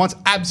 points. I once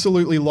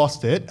absolutely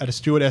lost it at a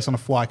stewardess on a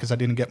flight because I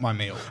didn't get my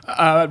meal.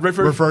 Roof.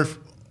 Roof.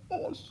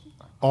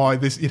 Oh,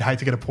 you'd hate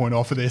to get a point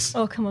off of this.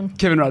 Oh, come on.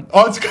 Kevin Rudd.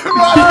 Oh, it's good.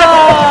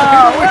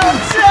 Right.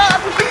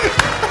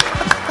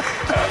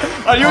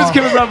 I knew it was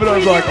Kevin Rudd, but I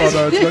was like, oh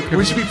no, it's not Kevin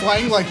We should be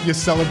playing like your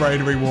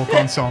celebratory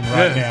walk-on song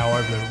right Yeah. now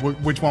over there.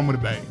 Which one would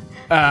it be?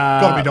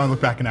 Gotta be Don't Look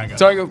Back in Anger.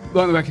 Don't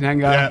look back in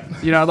anger. Yeah.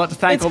 You know, I'd like to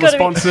thank It's all the gotta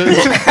be- sponsors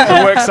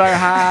that work so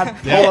hard,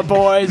 all the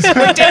boys. All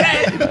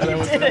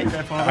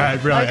right,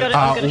 brilliant.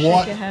 I'm gonna shake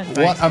what your hand.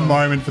 what a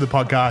moment for the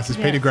podcast as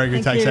Yeah, Peter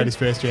Gregory thank takes you. out his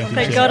first championship.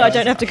 Thank God I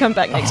don't have to come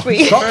back next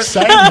week. Stop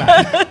saying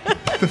that.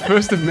 The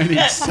first of many.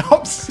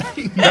 Stop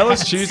saying that.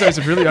 Bella's Tuesdays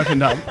have really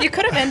opened up. You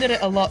could have ended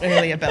it a lot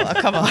earlier, Bella.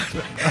 Come on.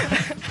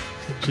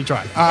 She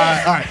tried. All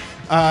right.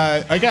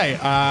 Okay.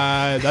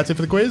 That's it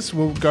for the quiz.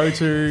 We'll go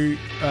to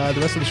the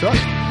rest of the show.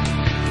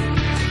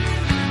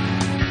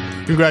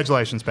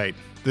 Congratulations, Pete.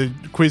 The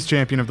quiz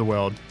champion of the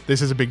world.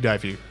 This is a big day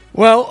for you.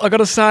 Well, I got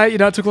to say,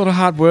 it took a lot of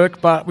hard work,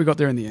 but we got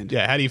there in the end.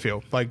 Yeah, how do you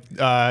feel? Like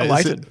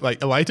Elated.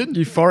 Elated?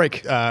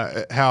 Euphoric.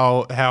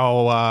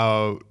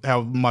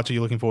 How much are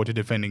you looking forward to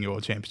defending your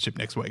championship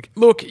next week?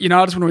 Look, I just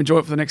want to enjoy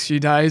it for the next few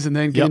days and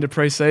then get into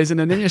pre-season,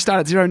 and then you start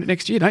at zero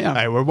next year, don't you?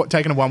 Hey, we're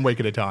taking it 1 week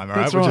at a time, all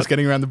right? That's We're right. just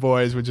getting around the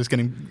boys. We're just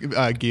getting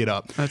geared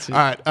up. That's it.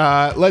 All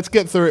right, let's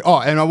get through. Oh,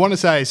 and I want to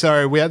say,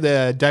 so we had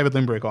the David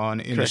Limbrick on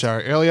in the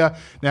show earlier.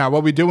 Now,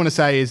 what we do want to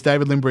say is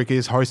David Limbrick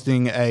is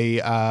hosting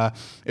a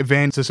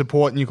event to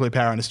support nuclear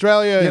power in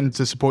Australia and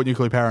to support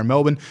nuclear power in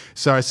Melbourne.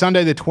 So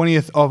Sunday the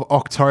 20th of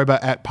October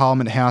at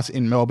Parliament House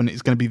in Melbourne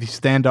is going to be the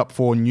Stand Up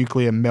for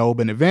Nuclear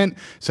Melbourne event.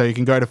 So you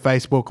can go to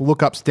Facebook,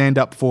 look up Stand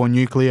Up for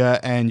Nuclear,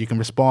 and you can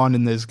respond,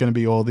 and there's going to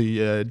be all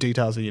the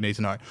details that you need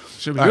to know.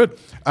 Should be good.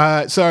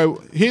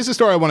 So here's the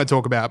story I want to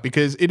talk about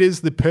because it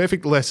is the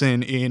perfect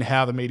lesson in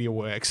how the media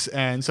works.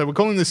 And so we're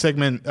calling this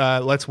segment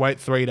Let's Wait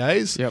 3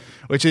 Days,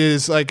 which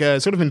is like a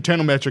sort of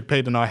internal metric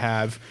Pete and I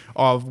have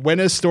of when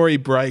a story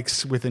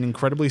breaks with an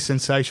incredibly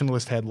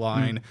sensationalist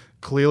headline,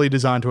 clearly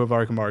designed to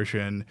evoke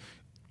emotion,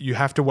 you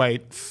have to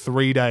wait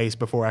 3 days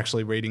before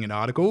actually reading an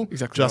article.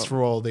 Exactly. Just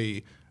for all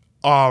the,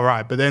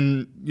 right. But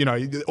then,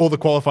 all the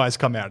qualifiers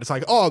come out. It's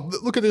like,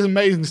 look at this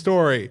amazing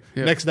story.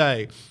 Next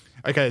day.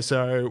 Okay,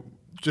 so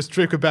just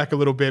trick it back a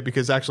little bit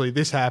because actually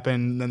this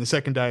happened. And then the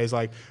second day is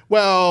like,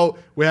 well,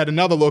 we had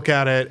another look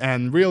at it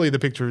and really the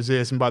picture is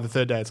this. And by the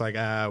third day, it's like,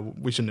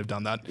 we shouldn't have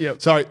done that.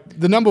 Yep. So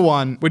the number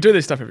one. We do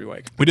this stuff every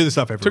week. Took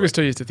us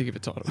 2 years to think of a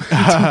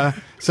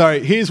title.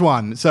 So here's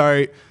one.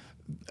 So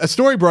a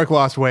story broke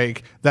last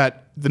week that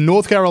the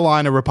North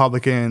Carolina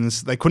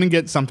Republicans, they couldn't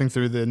get something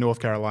through the North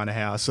Carolina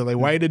House. So they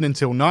waited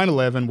until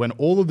 9/11 when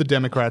all of the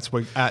Democrats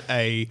were at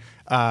a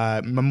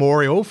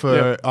memorial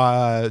for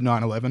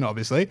 9/11,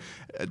 obviously,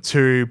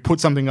 to put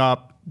something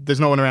up. There's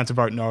no one around to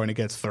vote no and it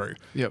gets through.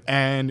 Yep.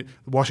 And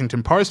the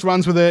Washington Post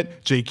runs with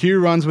it.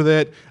 GQ runs with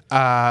it.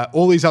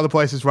 All these other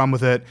places run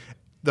with it.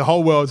 The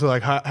whole world's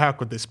like, how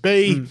could this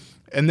be?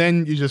 And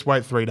then you just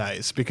wait 3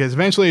 days because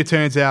eventually it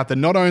turns out that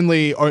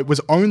it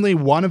was only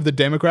one of the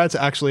Democrats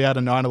actually at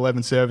a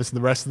 9/11 service and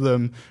the rest of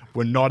them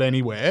were not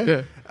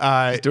anywhere.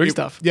 Yeah. Doing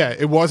stuff. Yeah,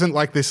 it wasn't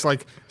like this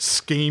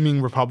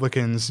scheming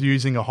Republicans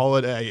using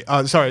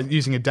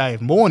using a day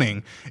of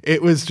mourning.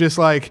 It was just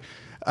like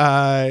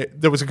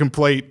there was a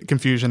complete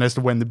confusion as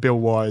to when the bill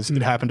was.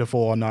 It happened to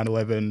fall on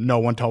 9/11. No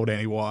one told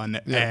anyone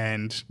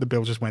and the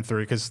bill just went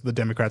through because the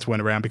Democrats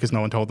weren't around because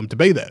no one told them to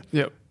be there.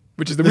 Yep.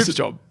 Which is the whip's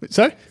job.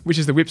 Sorry? Which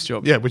is the whip's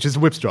job. Yeah, which is the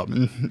whip's job.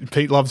 And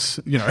Pete loves,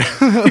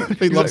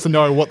 Pete loves to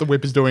know what the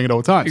whip is doing at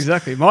all times.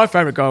 Exactly. My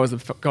favourite guy was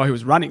the guy who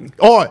was running.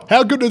 Oh,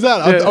 how good was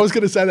that? Yeah. I was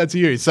going to say that to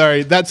you.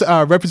 So that's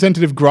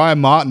Representative Graham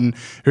Martin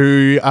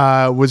who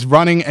was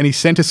running and he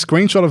sent a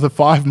screenshot of the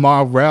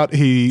 5-mile route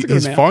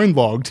his phone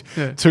logged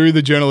to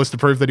the journalist to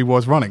prove that he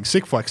was running.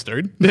 Sick flex,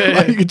 dude.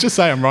 Yeah. You could just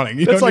say I'm running.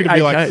 You That's don't need to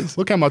be 8Ks. like,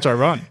 look how much I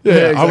run. Yeah,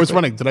 exactly. I was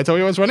running. Did I tell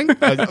you I was running?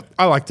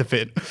 I like to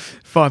fit.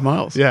 5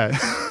 miles. Yeah.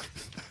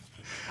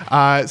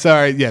 That's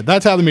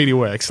how the media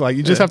works. Like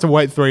you just have to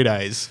wait 3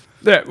 days.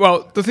 Yeah,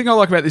 well, the thing I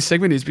like about this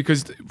segment is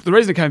because the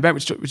reason it came back,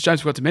 which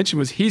James forgot to mention,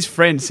 was his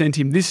friend sent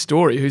him this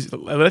story, who's a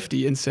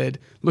lefty, and said,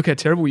 look how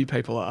terrible you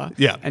people are.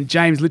 Yeah. And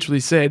James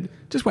literally said,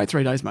 just wait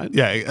 3 days, mate.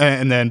 Yeah,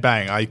 and then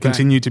bang, I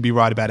continue to be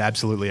right about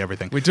absolutely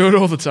everything. We do it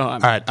all the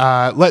time. All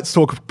right, let's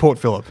talk Port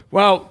Phillip.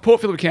 Well,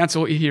 Port Phillip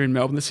Council here in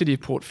Melbourne, the city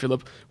of Port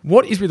Phillip,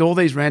 what is with all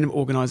these random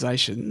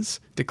organisations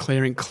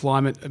declaring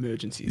climate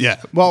emergencies?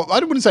 Yeah, well, I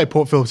wouldn't say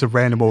Port Phillip's a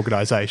random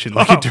organisation.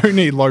 Like, you do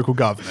need local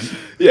government.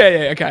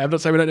 Yeah, okay. I'm not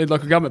saying we don't need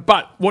local government,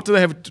 but what do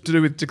they have to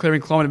do with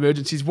declaring climate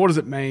emergencies? What does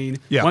it mean?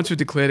 Yeah. Once we've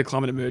declared a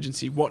climate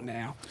emergency, what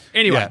now?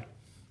 Anyway,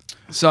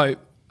 so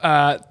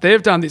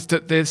they've done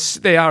this.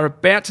 They are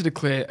about to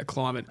declare a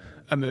climate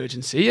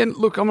emergency. And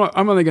look, I'm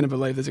only going to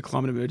believe there's a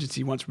climate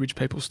emergency once rich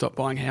people stop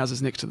buying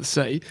houses next to the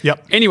sea.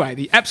 Yep. Anyway,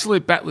 the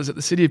absolute battlers at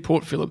the city of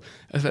Port Phillip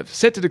are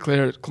set to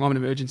declare a climate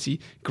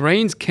emergency.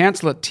 Greens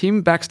councillor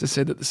Tim Baxter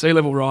said that the sea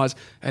level rise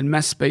and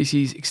mass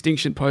species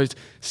extinction posed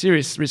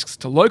serious risks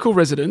to local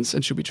residents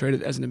and should be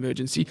treated as an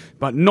emergency,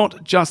 but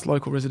not just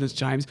local residents,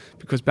 James,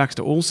 because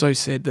Baxter also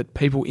said that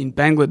people in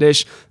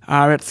Bangladesh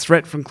are at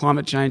threat from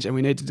climate change and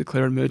we need to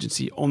declare an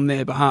emergency on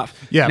their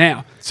behalf. Yeah.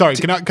 Now, sorry,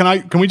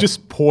 can we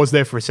just pause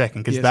there for a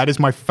second? Because that is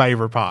my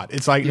favourite part.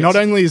 It's like, not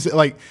only is it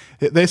like,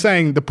 they're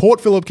saying the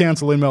Port Phillip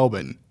Council in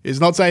Melbourne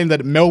is not saying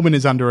that Melbourne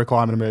is under a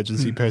climate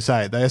emergency per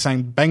se. They are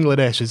saying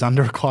Bangladesh is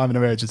under a climate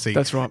emergency.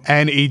 That's right.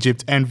 And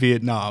Egypt and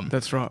Vietnam.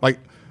 That's right. Like,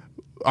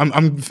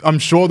 I'm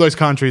sure those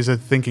countries are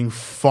thinking,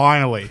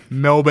 finally,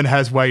 Melbourne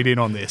has weighed in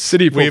on this.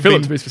 City of Port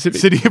Phillip, to be specific.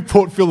 City of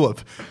Port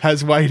Phillip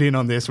has weighed in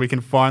on this. We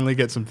can finally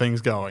get some things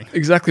going.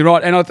 Exactly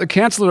right. And the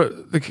councillor,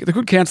 the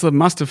good councillor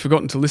must have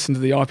forgotten to listen to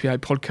the IPA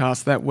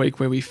podcast that week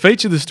where we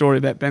featured the story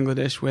about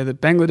Bangladesh, where the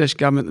Bangladesh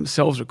government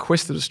themselves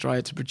requested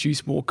Australia to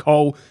produce more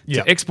coal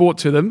to export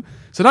to them.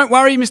 So don't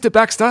worry, Mr.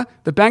 Baxter.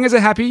 The bangers are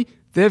happy.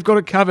 They've got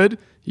it covered.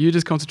 You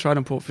just concentrate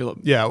on Port Phillip.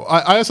 Yeah,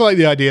 I also like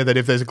the idea that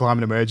if there's a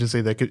climate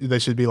emergency, there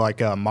should be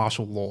like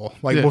martial law.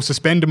 Like, we'll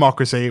suspend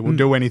democracy, we'll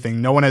do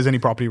anything. No one has any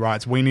property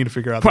rights. We need to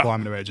figure out the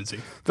climate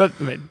emergency.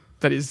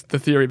 that is the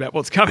theory about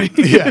what's coming.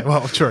 Yeah,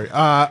 well, true.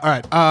 All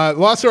right.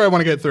 Last story I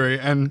want to get through,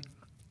 and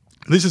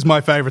this is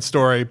my favourite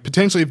story,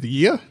 potentially of the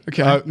year.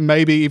 Okay.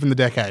 Maybe even the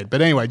decade.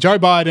 But anyway, Joe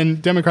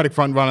Biden, Democratic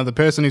frontrunner, the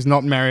person who's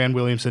not Marianne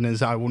Williamson,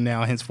 as I will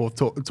now henceforth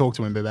talk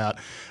to him about.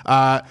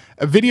 A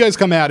video's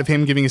come out of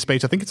him giving a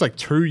speech, I think it's like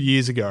 2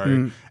 years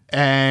ago.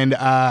 And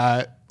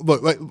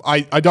look,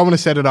 I don't want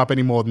to set it up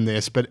any more than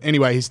this, but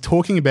anyway, he's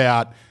talking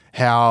about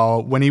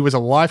how when he was a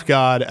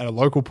lifeguard at a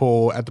local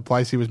pool at the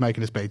place he was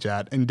making a speech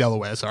at, in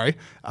Delaware,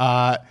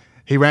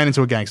 he ran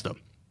into a gangster.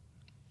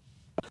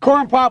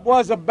 Corn Pop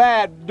was a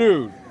bad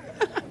dude,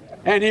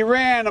 and he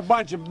ran a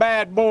bunch of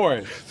bad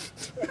boys.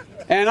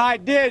 And I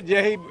did,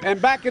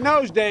 and back in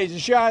those days, to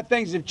show how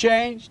things have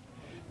changed,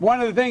 one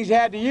of the things you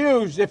had to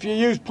use, if you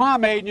used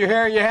pomade in your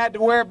hair, you had to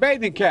wear a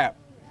bathing cap.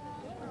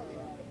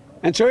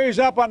 And so he was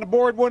up on the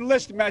board, wouldn't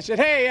listen to me. I said,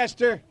 hey,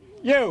 Esther,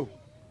 you,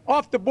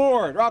 off the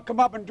board, or I'll come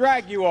up and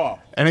drag you off.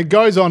 And it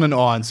goes on and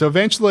on. So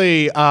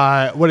eventually,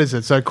 what is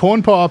it? So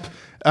Corn Pop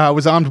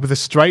was armed with a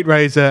straight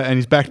razor and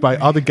he's backed by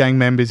other gang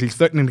members. He's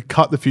threatening to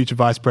cut the future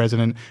vice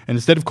president. And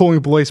instead of calling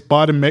the police,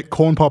 Biden met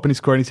Corn Pop and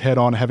his cronies head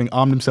on, having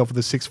armed himself with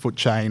a 6-foot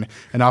chain.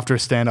 And after a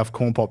standoff,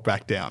 Corn Pop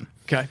backed down.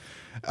 Okay.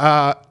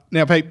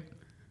 Now, Pete,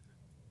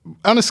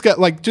 on a scale,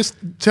 just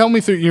tell me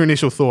through your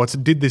initial thoughts.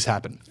 Did this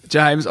happen?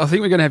 James, I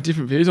think we're going to have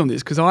different views on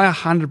this because I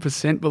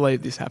 100%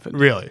 believe this happened.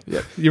 Really?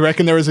 Yep. You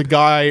reckon there is a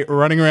guy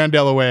running around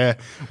Delaware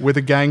with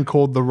a gang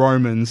called the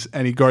Romans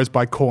and he goes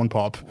by Corn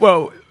Pop?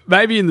 Well,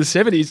 maybe in the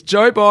 70s.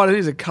 Joe Biden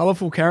is a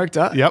colourful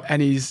character. Yep.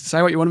 And he's,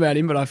 say what you want about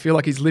him, but I feel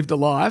like he's lived a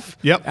life.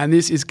 Yep. And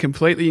this is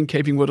completely in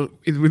keeping with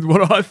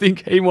what I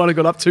think he might have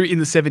got up to in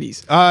the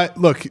 70s.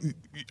 Look,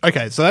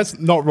 okay, so that's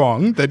not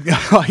wrong. That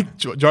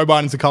Joe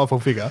Biden's a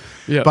colourful figure.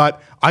 Yep.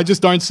 But I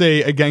just don't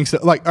see a gangster.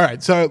 All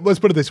right, so let's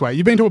put it this way.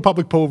 You've been to a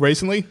public pool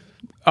recently?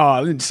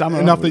 Oh, in summer.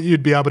 Enough that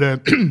you'd be able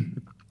to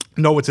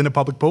know what's in a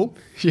public pool?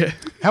 Yeah.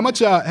 How much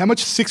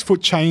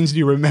 6-foot chains do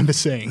you remember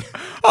seeing?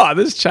 Oh,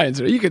 there's chains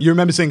there. You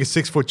remember seeing a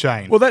 6-foot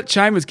chain? Well, that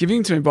chain was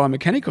given to him by a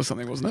mechanic or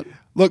something, wasn't it?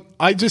 Look,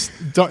 I just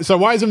don't. So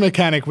why is a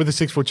mechanic with a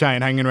 6-foot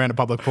chain hanging around a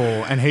public pool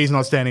and he's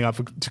not standing up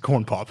to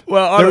Corn Pop?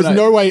 Well, there is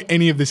no way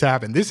any of this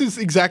happened. This is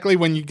exactly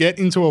when you get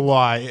into a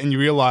lie and you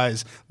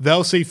realize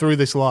they'll see through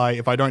this lie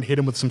if I don't hit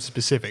them with some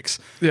specifics.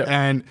 Yeah.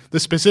 And the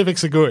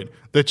specifics are good.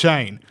 The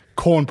chain,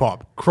 Corn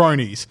Pop,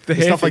 cronies,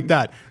 stuff like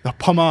that. The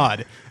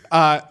pomade.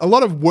 A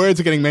lot of words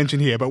are getting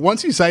mentioned here, but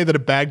once you say that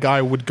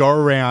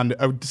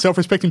a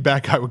self-respecting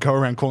bad guy would go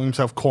around calling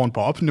himself Corn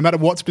Pop, no matter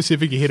what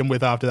specific you hit him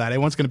with after that,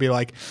 everyone's going to be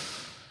like,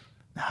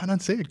 no, I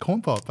don't see it,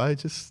 Corn Pop. I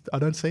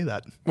don't see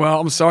that.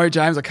 Well, I'm sorry,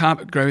 James. I can't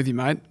agree with you,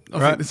 mate.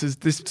 I think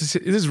this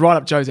is right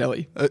up Joe's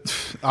alley.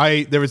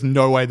 There is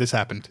no way this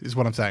happened, is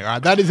what I'm saying. All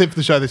right, that is it for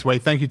the show this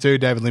week. Thank you to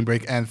David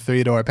Limbrick and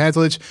Theodora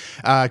Pantelich.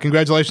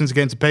 Congratulations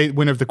again to Pete,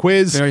 winner of the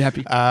quiz. Very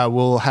happy.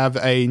 We'll have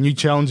a new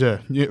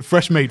challenger,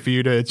 fresh meat for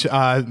you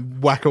to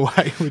whack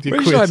away with your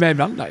quiz. Where's Show Man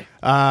Monday?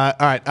 All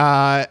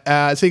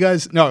right. See you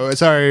guys. No,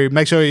 sorry.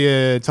 Make sure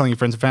you're telling your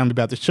friends and family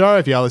about the show.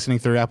 If you are listening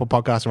through Apple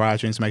Podcasts or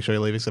iTunes, make sure you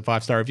leave us a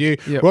 5-star review.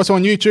 Yep. We're also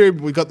on YouTube.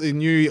 We've got the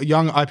new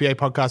Young IPA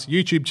Podcast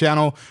YouTube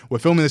channel. We're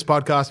filming this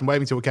podcast and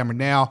waving to a camera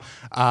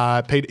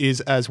now. Pete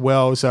is as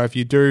well. So if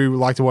you do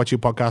like to watch your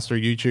podcast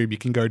through YouTube, you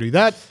can go do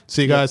that.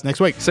 See you guys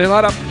next week. See you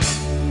later.